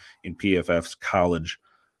 4 in PFF's college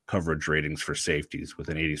coverage ratings for safeties with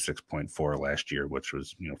an 86.4 last year, which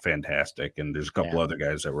was, fantastic. And there's a couple other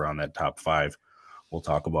guys that were on that top 5 we'll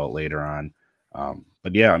talk about later on.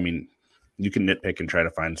 But yeah, you can nitpick and try to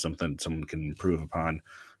find something someone can improve upon,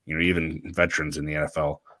 even veterans in the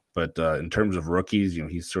NFL. But in terms of rookies,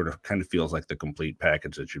 he sort of kind of feels like the complete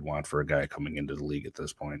package that you'd want for a guy coming into the league at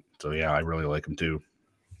this point. So yeah, I really like him too.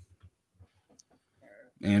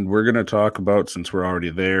 And we're going to talk about, since we're already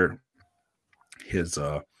there, his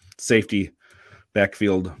safety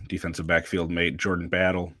defensive backfield mate, Jordan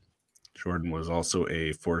Battle. Jordan was also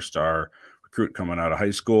a 4-star recruit coming out of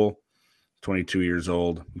high school, 22 years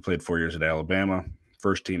old. He played 4 years at Alabama,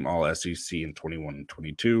 first team All-SEC in 21 and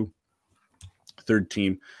 22, third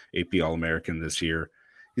team AP All-American this year.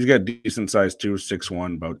 He's got decent size too,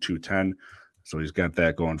 6'1", about 210. So he's got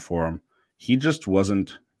that going for him. He just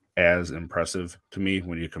wasn't as impressive to me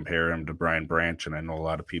when you compare him to Brian Branch. And I know a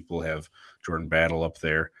lot of people have Jordan Battle up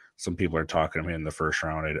there. Some people are talking him in the first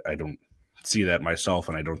round. I don't see that myself,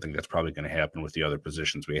 and I don't think that's probably going to happen with the other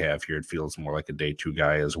positions we have here. It feels more like a day 2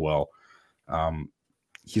 guy as well.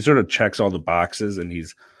 He sort of checks all the boxes, and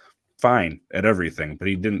he's fine at everything, but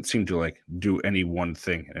he didn't seem to do any one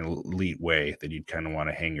thing in an elite way that you'd kind of want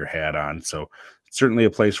to hang your hat on. So certainly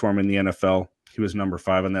a place for him in the NFL. He was number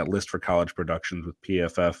 5 on that list for college productions with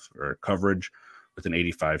PFF or coverage with an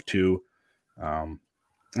 85.2.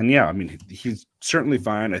 And yeah, he's certainly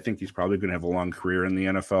fine. I think he's probably going to have a long career in the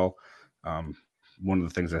NFL. One of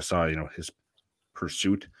the things I saw, his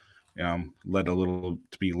pursuit led a little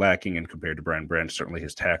to be lacking, and compared to Brian Branch, certainly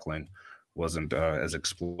his tackling wasn't as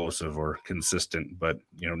explosive or consistent, but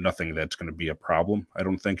nothing that's going to be a problem, I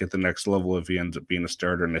don't think, at the next level if he ends up being a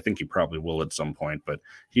starter, and I think he probably will at some point, but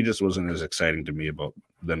he just wasn't as exciting to me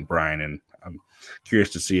than Brian, and I'm curious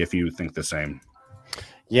to see if you think the same.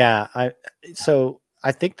 Yeah,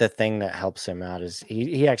 I think the thing that helps him out is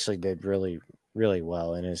he actually did really, really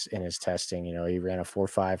well in his testing. He ran a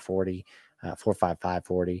 4.5 4.55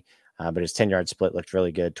 40. But his 10-yard split looked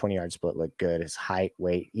really good. 20-yard split looked good. His height,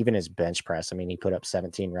 weight, even his bench press. He put up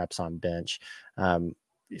 17 reps on bench.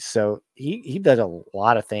 So he did a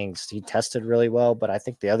lot of things. He tested really well. But I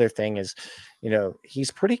think the other thing is, he's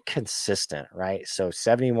pretty consistent, right? So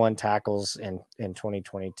 71 tackles in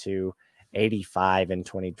 2022, 85 in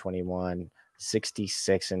 2021,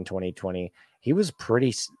 66 in 2020. He was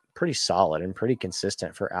pretty solid and pretty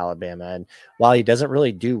consistent for Alabama. And while he doesn't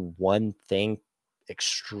really do one thing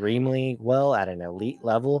extremely well at an elite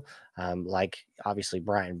level, like obviously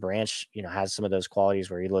Brian Branch, has some of those qualities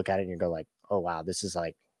where you look at it and you go like, oh wow, this is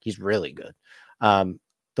he's really good.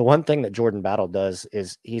 The one thing that Jordan Battle does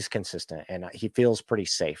is he's consistent and he feels pretty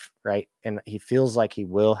safe, right? And he feels like he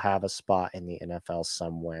will have a spot in the NFL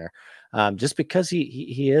somewhere, just because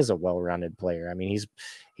he is a well-rounded player.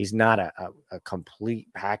 He's not a complete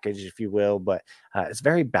package, if you will, but it's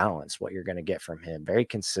very balanced what you're going to get from him, very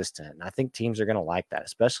consistent. And I think teams are going to like that,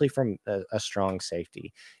 especially from a strong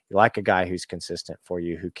safety. You like a guy who's consistent for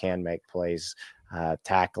you, who can make plays,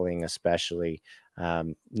 tackling especially.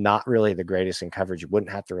 Not really the greatest in coverage. You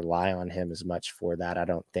wouldn't have to rely on him as much for that, I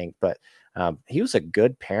don't think. But he was a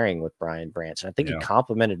good pairing with Brian Branch. And I think he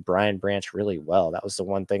complemented Brian Branch really well. That was the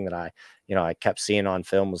one thing that I kept seeing on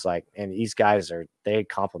film was and these guys they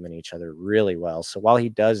complement each other really well. So while he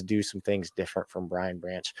does do some things different from Brian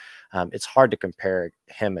Branch, it's hard to compare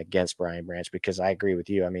him against Brian Branch because I agree with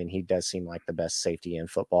you. He does seem like the best safety in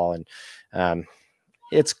football, and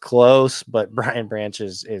it's close, but Brian Branch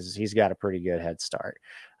he's got a pretty good head start.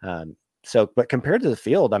 But compared to the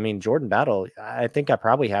field, I mean, Jordan Battle, I think I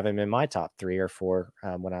probably have him in my top 3 or 4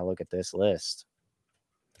 when I look at this list.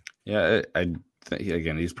 Yeah, I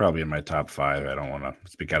again, he's probably in my top 5. I don't want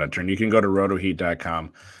to speak out of turn. You can go to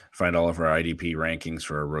rotoheat.com, find all of our IDP rankings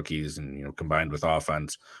for our rookies, and combined with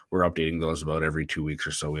offense, we're updating those about every 2 weeks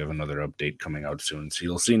or so. We have another update coming out soon, so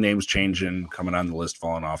you'll see names changing, coming on the list,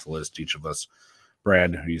 falling off the list. Each of us,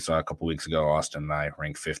 Brad, who you saw a couple weeks ago, Austin and I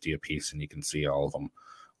rank 50 apiece, and you can see all of them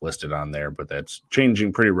listed on there, but that's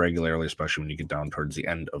changing pretty regularly, especially when you get down towards the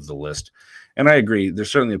end of the list. And I agree,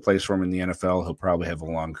 there's certainly a place for him in the NFL. He'll probably have a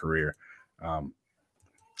long career.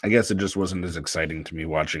 I guess it just wasn't as exciting to me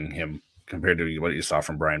watching him compared to what you saw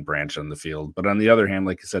from Brian Branch on the field. But on the other hand,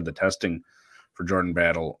 like you said, the testing for Jordan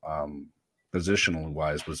Battle, positional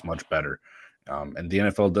wise, was much better. And the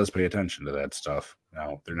NFL does pay attention to that stuff.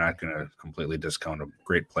 Now, they're not going to completely discount a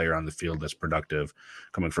great player on the field that's productive,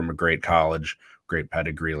 coming from a great college, great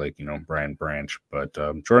pedigree like, Brian Branch. But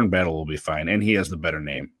Jordan Battle will be fine, and he has the better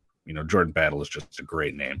name. Jordan Battle is just a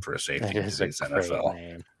great name for a safety in today's NFL.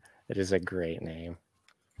 Name. It is a great name.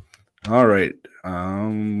 All right.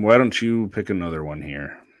 Why don't you pick another one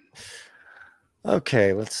here?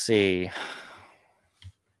 Okay, let's see.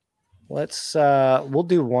 We'll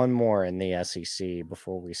do one more in the SEC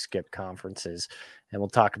before we skip conferences, and we'll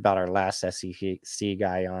talk about our last SEC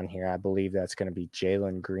guy on here. I believe that's going to be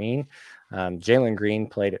Jalen Green. Jalen Green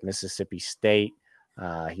played at Mississippi State.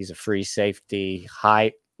 He's a free safety.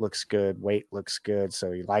 Height looks good. Weight looks good.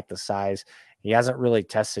 So you like the size. He hasn't really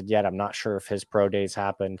tested yet. I'm not sure if his pro days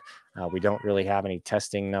happened. We don't really have any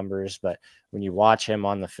testing numbers, but when you watch him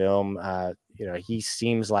on the film, he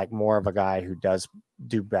seems like more of a guy who does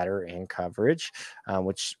do better in coverage,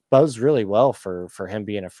 which bodes really well for him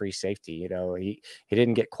being a free safety. He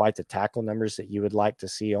didn't get quite the tackle numbers that you would like to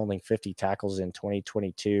see, only 50 tackles in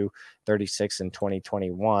 2022, 36 in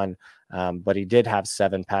 2021. But he did have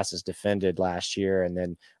 7 passes defended last year. And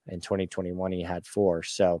then in 2021, he had 4.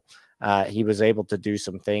 So he was able to do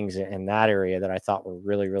some things in that area that I thought were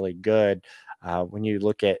really, really good. When you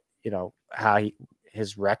look at, how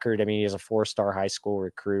his record, I mean, he is a 4-star high school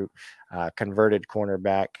recruit, converted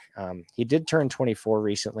cornerback. He did turn 24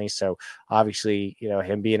 recently. So obviously,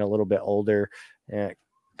 him being a little bit older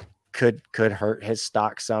could hurt his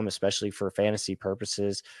stock some, especially for fantasy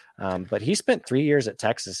purposes. But he spent 3 years at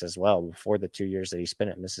Texas as well before the 2 years that he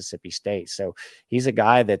spent at Mississippi State. So he's a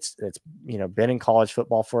guy that's been in college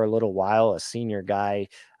football for a little while, a senior guy,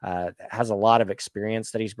 has a lot of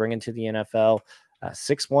experience that he's bringing to the NFL.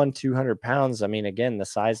 6'1", 200 pounds. I mean, again, the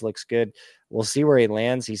size looks good. We'll see where he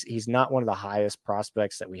lands. He's not one of the highest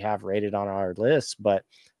prospects that we have rated on our list, but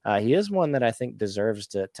he is one that I think deserves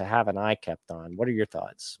to have an eye kept on. What are your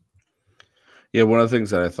thoughts? Yeah, one of the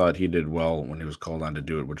things that I thought he did well when he was called on to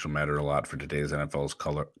do it, which will matter a lot for today's NFL's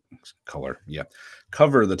cover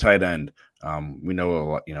the tight end. We know a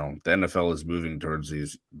lot, the NFL is moving towards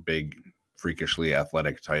these big, freakishly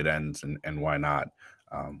athletic tight ends, and why not?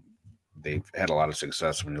 They've had a lot of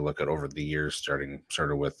success when you look at over the years, starting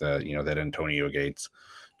sort of with that Antonio Gates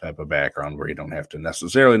type of background where you don't have to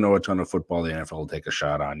necessarily know a ton of football. The NFL will take a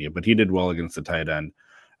shot on you, but he did well against the tight end.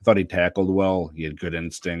 I thought he tackled well. He had good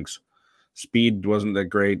instincts. Speed wasn't that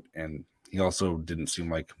great, and he also didn't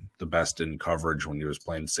seem like the best in coverage when he was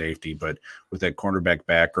playing safety. But with that cornerback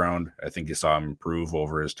background, I think you saw him improve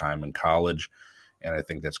over his time in college, and I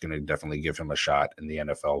think that's going to definitely give him a shot in the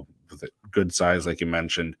NFL with a good size, like you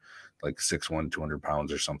mentioned, like 6'1", 200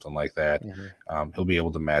 pounds or something like that. Mm-hmm. He'll be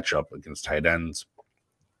able to match up against tight ends.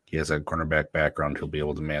 He has a cornerback background. He'll be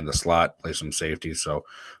able to man the slot, play some safety. So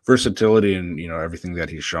versatility and, everything that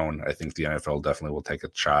he's shown, I think the NFL definitely will take a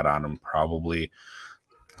shot on him. Probably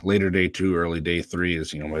later day 2, early day 3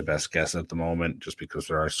 is, my best guess at the moment, just because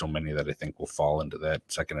there are so many that I think will fall into that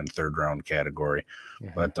 2nd and 3rd round category.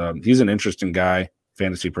 Mm-hmm. But he's an interesting guy.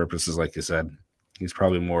 Fantasy purposes, like you said, he's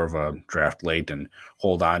probably more of a draft late and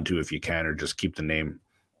hold on to if you can, or just keep the name,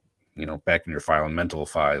 back in your mental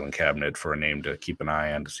filing cabinet for a name to keep an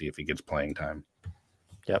eye on to see if he gets playing time.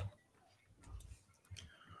 Yep.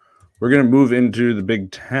 We're going to move into the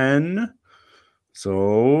Big Ten.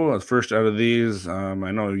 So first out of these, I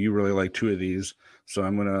know you really like 2 of these, so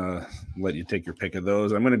I'm going to let you take your pick of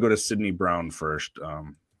those. I'm going to go to Sidney Brown first.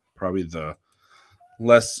 Probably the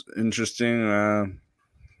less interesting.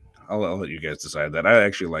 I'll let you guys decide that. I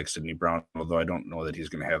actually like Sidney Brown, although I don't know that he's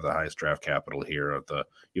going to have the highest draft capital here of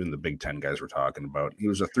even the Big Ten guys we're talking about. He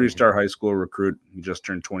was a 3-star high school recruit. He just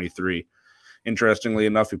turned 23. Interestingly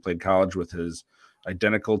enough, he played college with his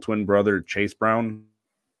identical twin brother, Chase Brown,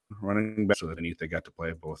 running back. So they got to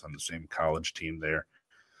play both on the same college team there.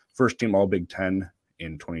 First team All Big Ten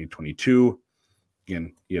in 2022.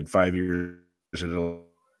 Again, he had 5 years at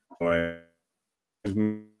Illinois. He's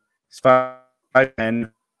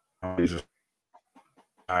 5'10". He's a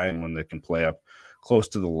guy when they can play up close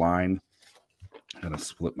to the line. I'm going to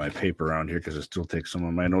split my paper around here because it still takes some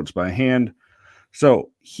of my notes by hand.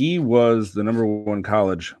 So he was the number one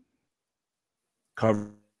college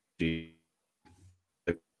cover, which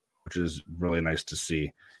is really nice to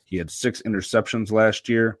see. He had 6 interceptions last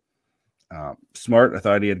year. Smart. I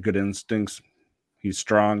thought he had good instincts. He's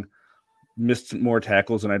strong. Missed more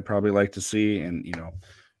tackles than I'd probably like to see. And,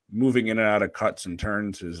 moving in and out of cuts and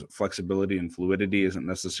turns, his flexibility and fluidity isn't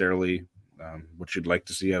necessarily what you'd like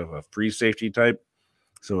to see out of a free safety type.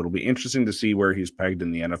 So it'll be interesting to see where he's pegged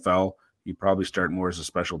in the NFL. He'd probably start more as a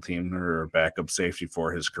special teamer or a backup safety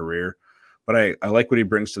for his career. But I like what he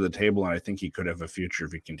brings to the table, and I think he could have a future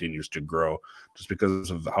if he continues to grow just because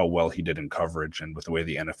of how well he did in coverage and with the way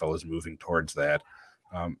the NFL is moving towards that.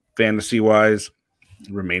 Fantasy-wise,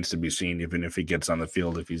 remains to be seen, even if he gets on the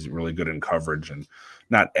field, if he's really good in coverage and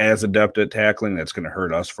not as adept at tackling. That's going to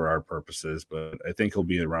hurt us for our purposes, but I think he'll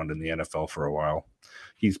be around in the NFL for a while.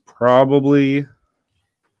 He's probably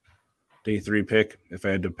day 3 pick if I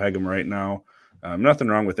had to peg him right now. Nothing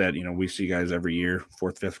wrong with that. We see guys every year,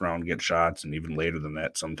 4th, 5th round, get shots, and even later than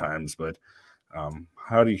that sometimes. But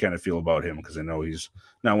how do you kind of feel about him? Because I know he's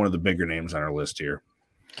not one of the bigger names on our list here.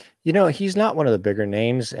 He's not one of the bigger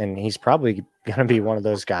names, and he's probably going to be one of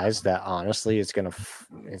those guys that honestly it's going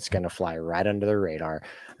to fly right under the radar.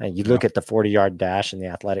 And you look at the 40-yard dash and the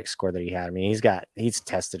athletic score that he had. I mean, he's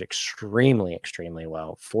tested extremely, extremely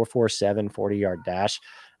well. 4.47 40-yard dash.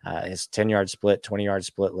 His 10-yard split, 20-yard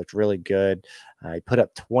split looked really good. He put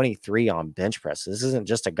up 23 on bench press. This isn't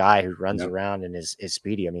just a guy who runs around and is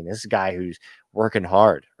speedy. I mean, this is a guy who's working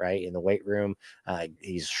hard, right, in the weight room.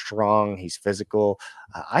 He's strong. He's physical.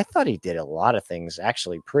 I thought he did a lot of things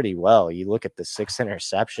actually pretty well. You look at the 6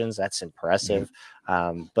 interceptions. That's impressive.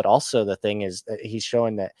 But also the thing is that he's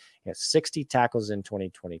showing that 60 tackles in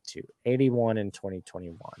 2022, 81 in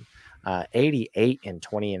 2021. 88 in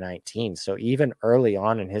 2019. So even early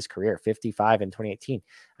on in his career, 55 in 2018.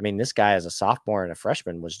 I mean, this guy as a sophomore and a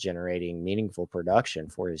freshman was generating meaningful production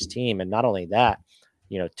for his team. And not only that,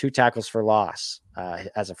 2 tackles for loss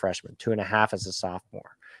as a freshman, 2.5 as a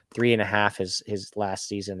sophomore, 3.5 his last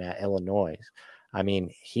season at Illinois. I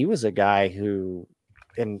mean, he was a guy who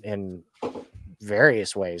in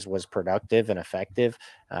various ways was productive and effective.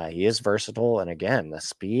 He is versatile. And again, the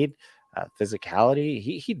speed, physicality,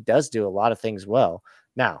 he does do a lot of things well.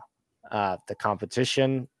 Now, the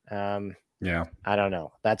competition, I don't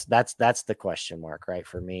know. That's the question mark, right?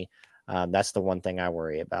 For me, that's the one thing I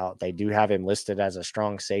worry about. They do have him listed as a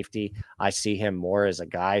strong safety. I see him more as a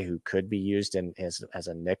guy who could be used as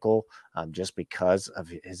a nickel, just because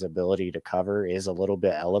of his ability to cover is a little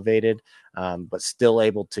bit elevated, but still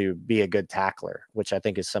able to be a good tackler, which I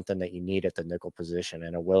think is something that you need at the nickel position,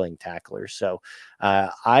 and a willing tackler. So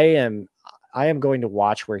I am going to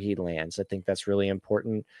watch where he lands. I think that's really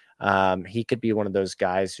important. He could be one of those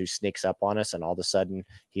guys who sneaks up on us and all of a sudden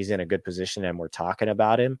he's in a good position and we're talking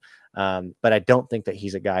about him. But I don't think that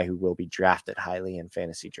he's a guy who will be drafted highly in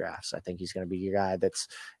fantasy drafts. I think he's going to be a guy that's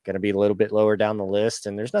going to be a little bit lower down the list,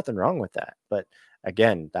 and there's nothing wrong with that. But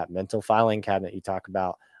again, that mental filing cabinet you talk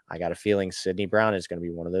about, I got a feeling Sidney Brown is going to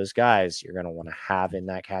be one of those guys you're going to want to have in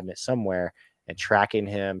that cabinet somewhere, and tracking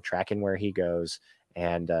where he goes,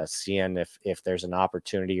 and seeing if there's an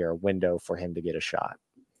opportunity or a window for him to get a shot.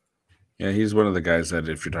 Yeah, he's one of the guys that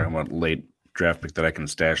if you're talking about late draft pick that I can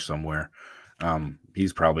stash somewhere,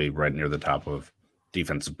 he's probably right near the top of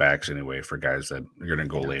defensive backs anyway for guys that are going to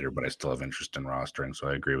go later, but I still have interest in rostering, so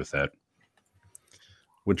I agree with that.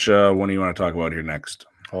 Which one do you want to talk about here next?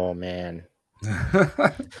 Oh, man.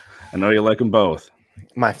 I know you like them both.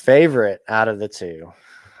 My favorite out of the two.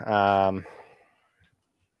 Man,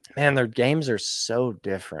 their games are so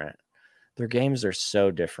different. But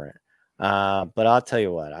I'll tell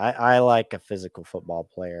you what, I like a physical football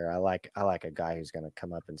player. I like a guy who's going to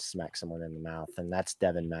come up and smack someone in the mouth, and that's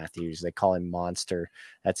Devin Matthews. They call him Monster.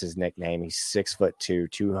 That's his nickname. He's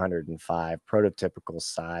 6'2", 205, prototypical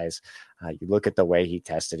size. You look at the way he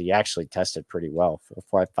tested. He actually tested pretty well,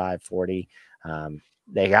 4.5, 40.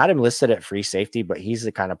 They got him listed at free safety, but he's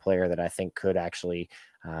the kind of player that I think could actually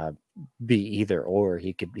be either or.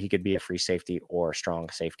 He could be a free safety or a strong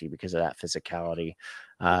safety because of that physicality.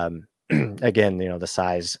 Again, the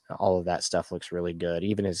size, all of that stuff looks really good.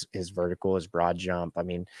 Even his vertical, his broad jump. I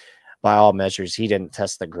mean, by all measures, he didn't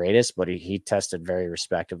test the greatest, but he tested very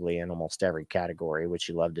respectively in almost every category, which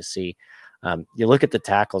you love to see. You look at the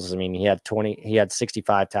tackles. I mean, he had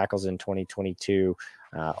 65 tackles in 2022,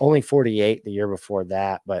 only 48 the year before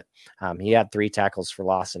that, but he had 3 tackles for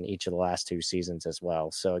loss in each of the last 2 seasons as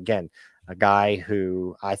well. So again, a guy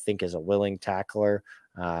who I think is a willing tackler.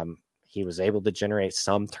 He was able to generate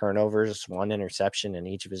some turnovers, 1 interception in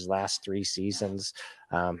each of his last 3 seasons.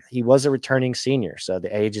 He was a returning senior, so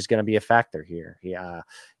the age is going to be a factor here. He,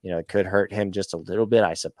 it could hurt him just a little bit,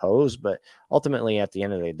 I suppose, but ultimately at the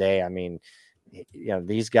end of the day, I mean,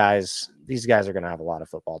 these guys are going to have a lot of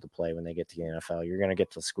football to play when they get to the NFL. You're going to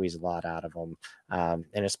get to squeeze a lot out of them.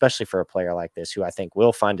 And especially for a player like this, who I think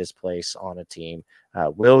will find his place on a team,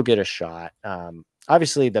 will get a shot.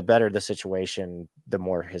 Obviously, the better the situation, the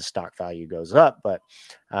more his stock value goes up. But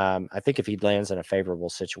I think if he lands in a favorable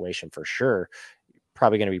situation for sure,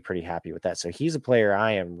 probably going to be pretty happy with that. So he's a player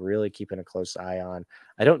I am really keeping a close eye on.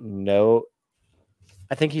 I don't know.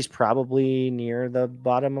 I think he's probably near the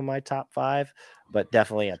bottom of my top 5, but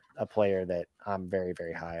definitely a player that I'm very,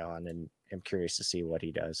 very high on and am curious to see what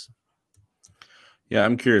he does. Yeah,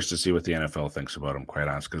 I'm curious to see what the NFL thinks about him, quite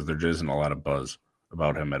honest, because there isn't a lot of buzz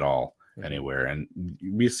about him at all anywhere. And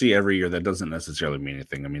we see every year that doesn't necessarily mean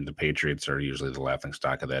anything. I mean, the Patriots are usually the laughing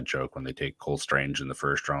stock of that joke when they take Cole Strange in the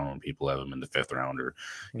first round, when people have him in the 5th round, or,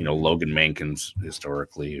 Logan Mankins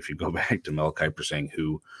historically, if you go back to Mel Kiper saying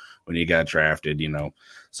who when he got drafted,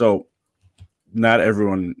 So not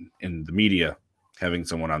everyone in the media having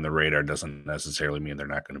someone on the radar doesn't necessarily mean they're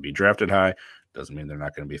not going to be drafted high. Doesn't mean they're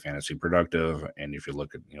not going to be fantasy productive. And if you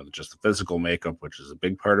look at, just the physical makeup, which is a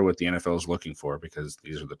big part of what the NFL is looking for, because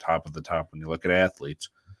these are the top of the top when you look at athletes,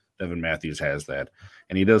 Devin Matthews has that,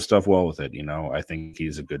 and he does stuff well with it. I think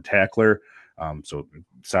he's a good tackler. So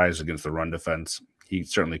size against the run defense, he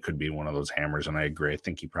certainly could be one of those hammers. And I agree. I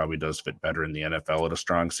think he probably does fit better in the NFL at a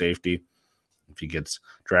strong safety. If he gets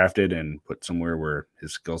drafted and put somewhere where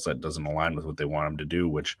his skill set doesn't align with what they want him to do,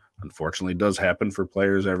 which unfortunately does happen for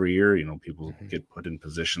players every year. People get put in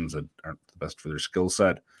positions that aren't the best for their skill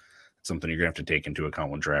set. It's something you're going to have to take into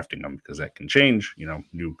account when drafting them, because that can change.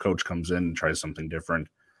 New coach comes in and tries something different.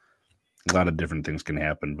 A lot of different things can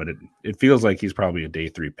happen, but it feels like he's probably a day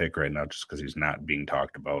 3 pick right now just because he's not being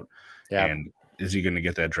talked about. Yeah. And is he going to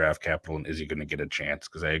get that draft capital, and is he going to get a chance?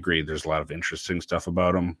 Because I agree, there's a lot of interesting stuff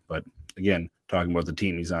about him. But again, talking about the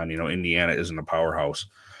team he's on, Indiana isn't a powerhouse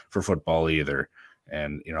for football either.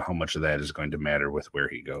 And, how much of that is going to matter with where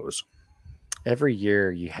he goes. Every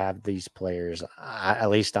year you have these players, at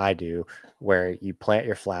least I do, where you plant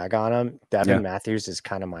your flag on them. Devin Matthews is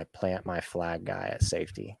kind of my plant my flag guy at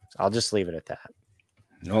safety. I'll just leave it at that.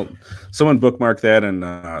 Well, someone bookmark that and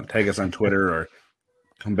tag us on Twitter or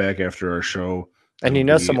come back after our show.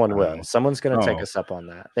 And someone will. Someone's going to take us up on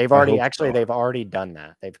that. They've already done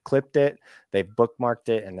that. They've clipped it, they've bookmarked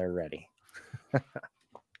it, and they're ready.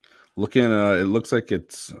 Looking, it looks like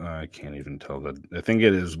it's, I can't even tell that. I think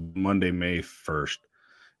it is Monday, May 1st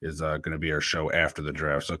is going to be our show after the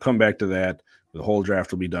draft. So come back to that. The whole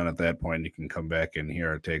draft will be done at that point. You can come back and hear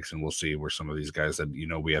our takes, and we'll see where some of these guys that,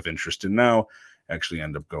 we have interest in now actually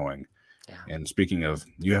end up going. Yeah. And speaking of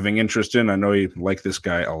you having interest in, I know you like this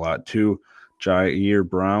guy a lot too. Jair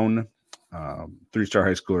Brown, 3-star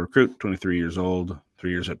high school recruit, 23 years old,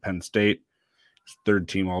 3 years at Penn State, 3rd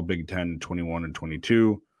team All Big Ten, 21 and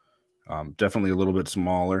 22. Definitely a little bit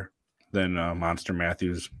smaller than Monster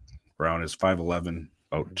Matthews. Brown is 5'11",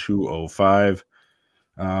 about 205.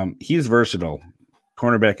 He's versatile.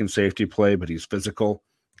 Cornerback and safety play, but he's physical.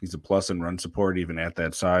 He's a plus in run support, even at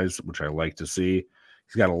that size, which I like to see.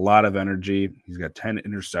 He's got a lot of energy. He's got 10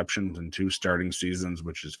 interceptions in 2 starting seasons,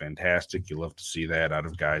 which is fantastic. You love to see that out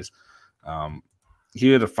of guys. He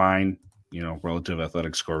had a fine, relative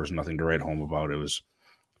athletic score. Was nothing to write home about. It was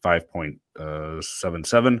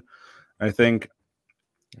 5.77, I think.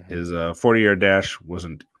 His 40-yard dash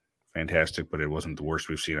wasn't fantastic, but it wasn't the worst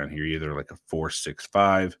we've seen on here either, like a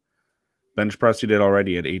 4.65. Bench press he did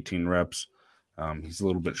already at 18 reps. He's a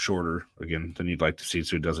little bit shorter, again, than you'd like to see,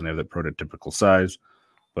 so he doesn't have that prototypical size.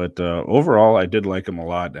 But overall, I did like him a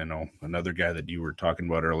lot. I know another guy that you were talking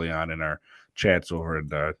about early on in our chats over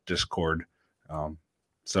at Discord.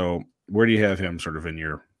 So where do you have him sort of in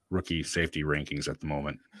your rookie safety rankings at the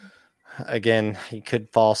moment? Again, he could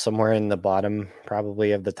fall somewhere in the bottom,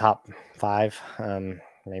 probably of the top 5,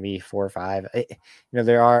 maybe 4 or 5.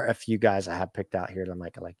 There are a few guys I have picked out here that I'm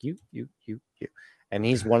like you. And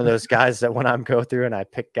he's one of those guys that when I'm go through and I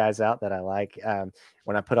pick guys out that I like,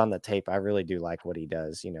 when I put on the tape, I really do like what he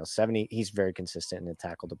does. 70, he's very consistent in the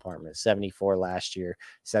tackle department. 74 last year,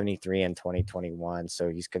 73 in 2021. So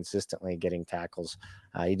he's consistently getting tackles.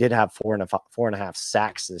 He did have 4.5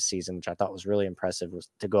 sacks this season, which I thought was really impressive, was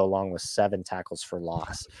to go along with 7 tackles for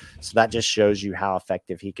loss. So that just shows you how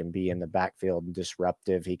effective he can be in the backfield and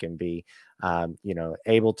disruptive. He can be,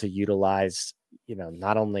 able to utilize,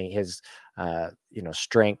 not only his,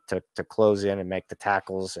 strength to close in and make the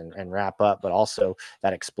tackles and wrap up, but also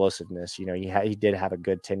that explosiveness. He did have a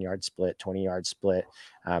good 10-yard split, 20-yard split.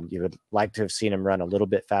 You would like to have seen him run a little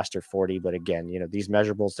bit faster 40, but again, these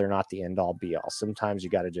measurables, they're not the end all be all. Sometimes you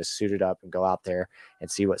got to just suit it up and go out there and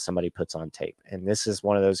see what somebody puts on tape. And this is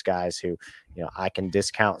one of those guys who, I can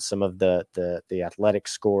discount some of the athletic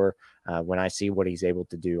score when I see what he's able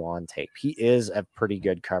to do on tape. He is a pretty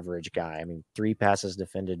good coverage guy. I mean, 3 passes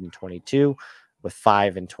defended in 22 with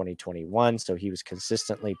 5 in 2021. So he was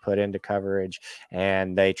consistently put into coverage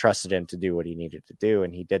and they trusted him to do what he needed to do.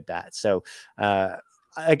 And he did that. So I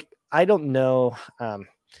don't know,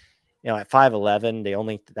 at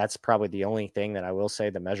 5'11", that's probably the only thing that I will say,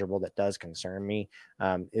 the measurable that does concern me.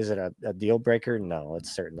 Is it a deal breaker? No,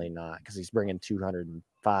 it's certainly not, because he's bringing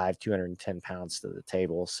 205, 210 pounds to the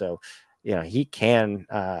table. So, he can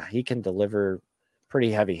deliver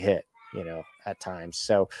pretty heavy hit, at times.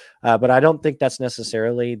 So, but I don't think that's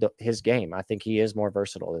necessarily his game. I think he is more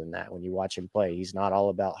versatile than that. When you watch him play, he's not all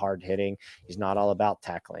about hard hitting. He's not all about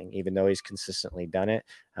tackling, even though he's consistently done it.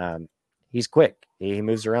 He's quick. He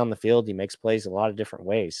moves around the field. He makes plays a lot of different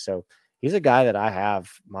ways. So he's a guy that I have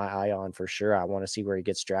my eye on for sure. I want to see where he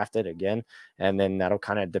gets drafted again. And then that'll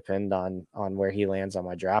kind of depend on where he lands on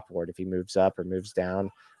my draft board. If he moves up or moves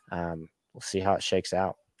down, we'll see how it shakes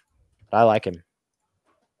out. But I like him.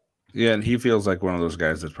 Yeah, and he feels like one of those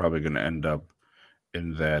guys that's probably going to end up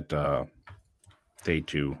in that day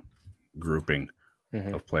 2 grouping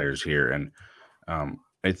of players here. And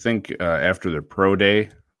I think after the pro day,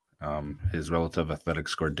 his relative athletic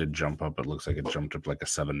score did jump up. It looks like it jumped up like a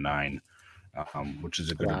 7.9, which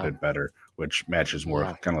is a good bit better, which matches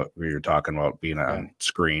more kind of what you're talking about being on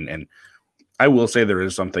screen. And I will say there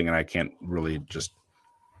is something, and I can't really just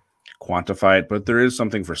quantify it, but there is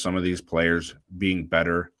something for some of these players being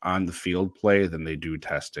better on the field play than they do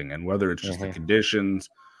testing. And whether it's just the conditions,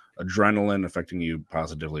 adrenaline affecting you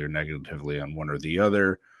positively or negatively on one or the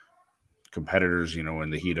other, competitors, in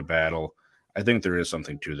the heat of battle, I think there is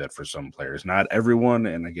something to that for some players. Not everyone,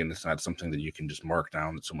 and again, it's not something that you can just mark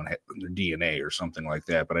down that someone had in their DNA or something like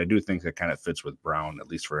that, but I do think that kind of fits with Brown, at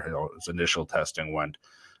least for how his initial testing went.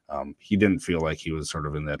 He didn't feel like he was sort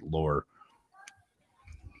of in that lower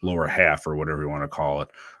half, or whatever you want to call it,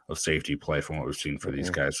 of safety play from what we've seen for these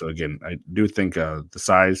guys. So again, I do think the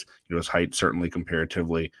size, his height certainly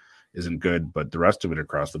comparatively isn't good, but the rest of it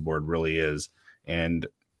across the board really is. And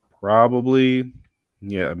probably,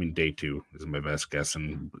 day 2 is my best guess.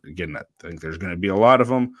 And again, I think there's going to be a lot of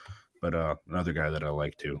them, but another guy that I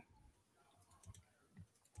like too.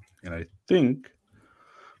 And I think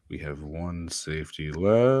we have one safety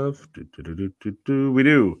left. We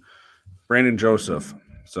do. Brandon Joseph.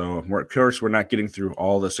 So, of course, we're not getting through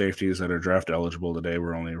all the safeties that are draft eligible today.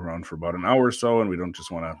 We're only around for about an hour or so, and we don't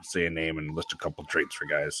just want to say a name and list a couple traits for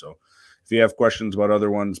guys. So if you have questions about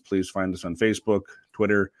other ones, please find us on Facebook,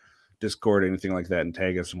 Twitter, Discord, anything like that, and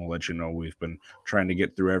tag us, and we'll let you know. We've been trying to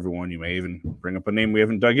get through everyone. You may even bring up a name we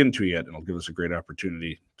haven't dug into yet, and it'll give us a great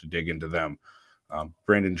opportunity to dig into them.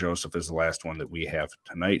 Brandon Joseph is the last one that we have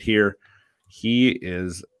tonight here. He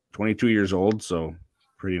is 22 years old, so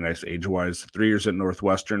pretty nice age-wise. 3 years at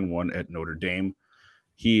Northwestern, 1 at Notre Dame.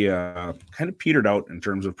 He kind of petered out in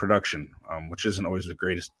terms of production, which isn't always the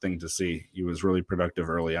greatest thing to see. He was really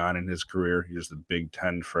productive early on in his career. He was the Big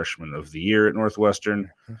Ten Freshman of the Year at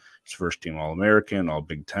Northwestern. His first team All-American,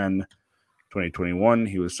 All-Big Ten. 2021,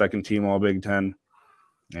 he was second team All-Big Ten.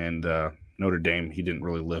 And Notre Dame, he didn't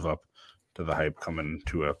really live up to the hype coming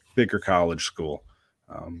to a bigger college school.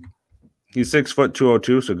 He's 6'2",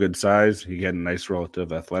 202, so good size. He had a nice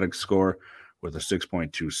relative athletic score with a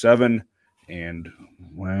 6.27. And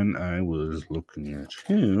when I was looking at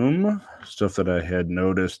him, stuff that I had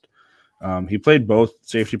noticed, he played both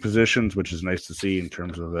safety positions, which is nice to see in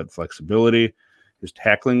terms of that flexibility. His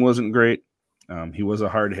tackling wasn't great. He was a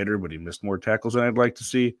hard hitter, but he missed more tackles than I'd like to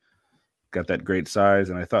see. Got that great size,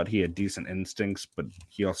 and I thought he had decent instincts, but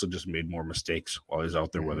he also just made more mistakes while he's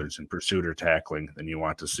out there, whether it's in pursuit or tackling, than you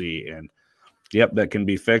want to see. And yep, that can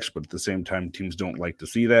be fixed, but at the same time, teams don't like to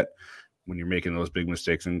see that. When you're making those big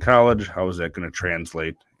mistakes in college, how is that going to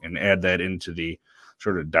translate and add that into the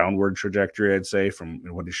sort of downward trajectory, I'd say, from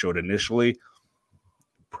what he showed initially?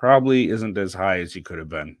 probably isn't as high as he could have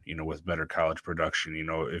been, with better college production.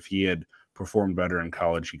 If he had performed better in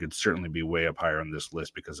college, he could certainly be way up higher on this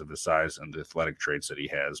list because of his size and the athletic traits that he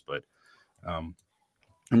has. But I'm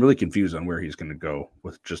really confused on where he's going to go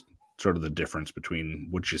with just sort of the difference between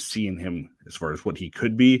what you see in him as far as what he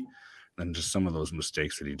could be and just some of those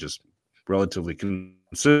mistakes that he just relatively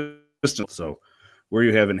consistent. So where are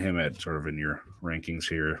you having him at sort of in your rankings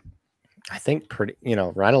here? I think pretty,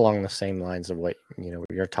 right along the same lines of what,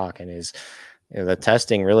 you're talking is, the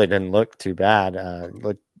testing really didn't look too bad.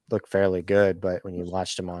 Looked fairly good, but when you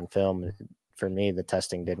watched him on film, for me, the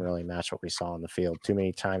testing didn't really match what we saw on the field. Too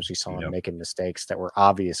many times we saw him making mistakes that were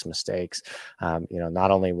obvious mistakes,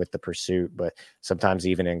 not only with the pursuit, but sometimes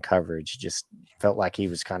even in coverage. Just felt like he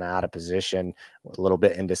was kind of out of position, a little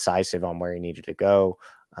bit indecisive on where he needed to go.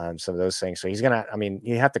 Some of those things. So you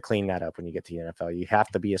have to clean that up when you get to the NFL. You have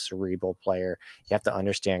to be a cerebral player. You have to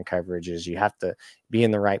understand coverages. You have to be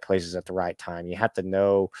in the right places at the right time. You have to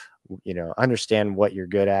know, understand what you're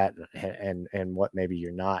good at and what maybe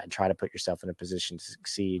you're not, and try to put yourself in a position to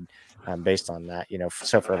succeed based on that.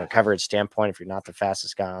 So from a coverage standpoint, if you're not the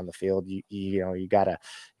fastest guy on the field, you gotta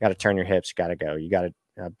turn your hips. You gotta go. You gotta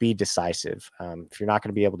be decisive. If you're not going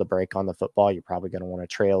to be able to break on the football, you're probably going to want to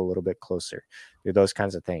trail a little bit closer, do those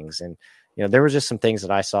kinds of things. And, there were just some things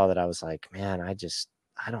that I saw that I was like, man, I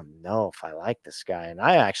don't know if I like this guy. And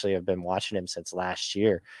I actually have been watching him since last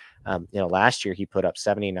year. Last year he put up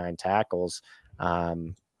 79 tackles,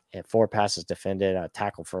 and 4 passes defended, a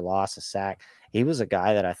tackle for loss, a sack. He was a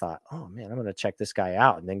guy that I thought, oh man, I'm going to check this guy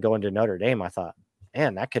out. And then going to Notre Dame, I thought,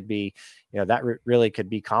 man, that could be, really could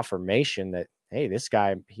be confirmation that, hey, this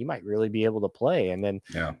guy, he might really be able to play. And then,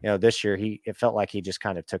 this year it felt like he just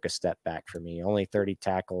kind of took a step back for me. Only 30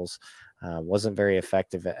 tackles, wasn't very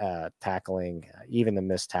effective at tackling. Even the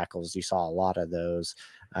missed tackles, you saw a lot of those,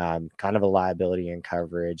 kind of a liability in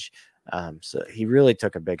coverage. So he really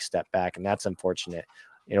took a big step back, and that's unfortunate.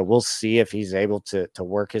 We'll see if he's able to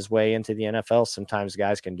work his way into the NFL. Sometimes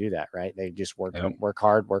guys can do that, right? They just work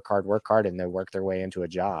hard, and they work their way into a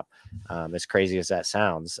job. As crazy as that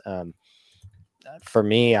sounds. For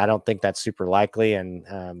me, I don't think that's super likely. And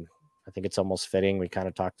I think it's almost fitting. We kind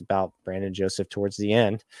of talked about Brandon Joseph towards the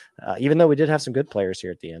end, even though we did have some good players here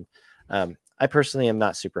at the end. I personally am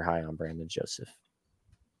not super high on Brandon Joseph.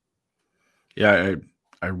 Yeah,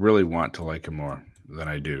 I really want to like him more than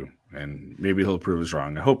I do. And maybe he'll prove us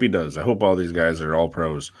wrong. I hope he does. I hope all these guys are all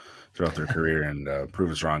pros throughout their career and prove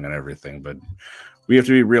us wrong on everything. But we have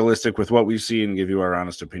to be realistic with what we see and give you our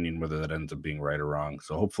honest opinion, whether that ends up being right or wrong.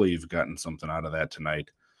 So hopefully you've gotten something out of that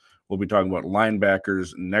tonight. We'll be talking about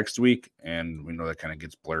linebackers next week, and we know that kind of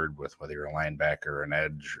gets blurred with whether you're a linebacker or an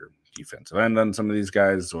edge or defensive end on some of these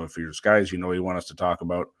guys. So if there's guys you want us to talk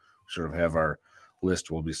about, sort of have our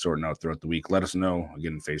list we'll be sorting out throughout the week. Let us know.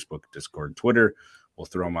 Again, Facebook, Discord, Twitter. We'll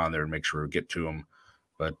throw them on there and make sure we get to them.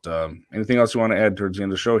 But anything else you want to add towards the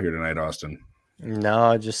end of the show here tonight, Austin?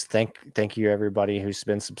 No, just thank you everybody who's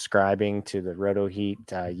been subscribing to the Roto Heat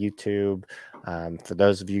YouTube. For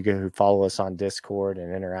those of you who follow us on Discord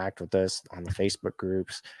and interact with us on the Facebook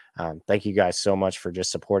groups, thank you guys so much for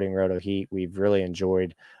just supporting Roto Heat. We've really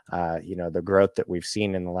enjoyed, the growth that we've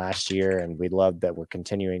seen in the last year, and we love that we're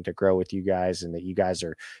continuing to grow with you guys, and that you guys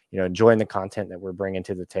are, enjoying the content that we're bringing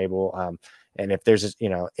to the table. And if there's,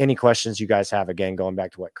 any questions you guys have, again, going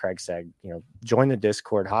back to what Craig said, join the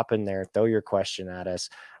Discord, hop in there, throw your question at us,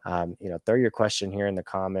 throw your question here in the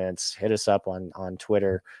comments, hit us up on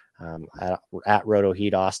Twitter, at Roto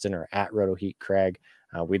Heat Austin or at Roto Heat Craig.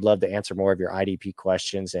 We'd love to answer more of your IDP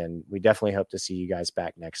questions, and we definitely hope to see you guys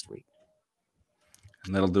back next week.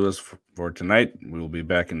 And that'll do us for tonight. We will be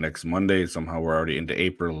back in next Monday. Somehow we're already into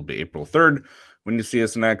April. It'll be April 3rd when you see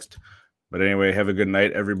us next. But anyway, have a good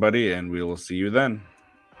night, everybody, and we will see you then.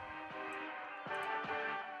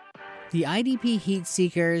 The IDP Heat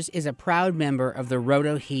Seekers is a proud member of the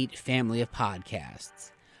Roto Heat family of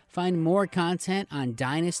podcasts. Find more content on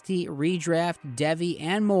Dynasty, Redraft, Devy,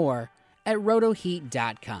 and more at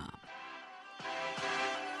rotoheat.com.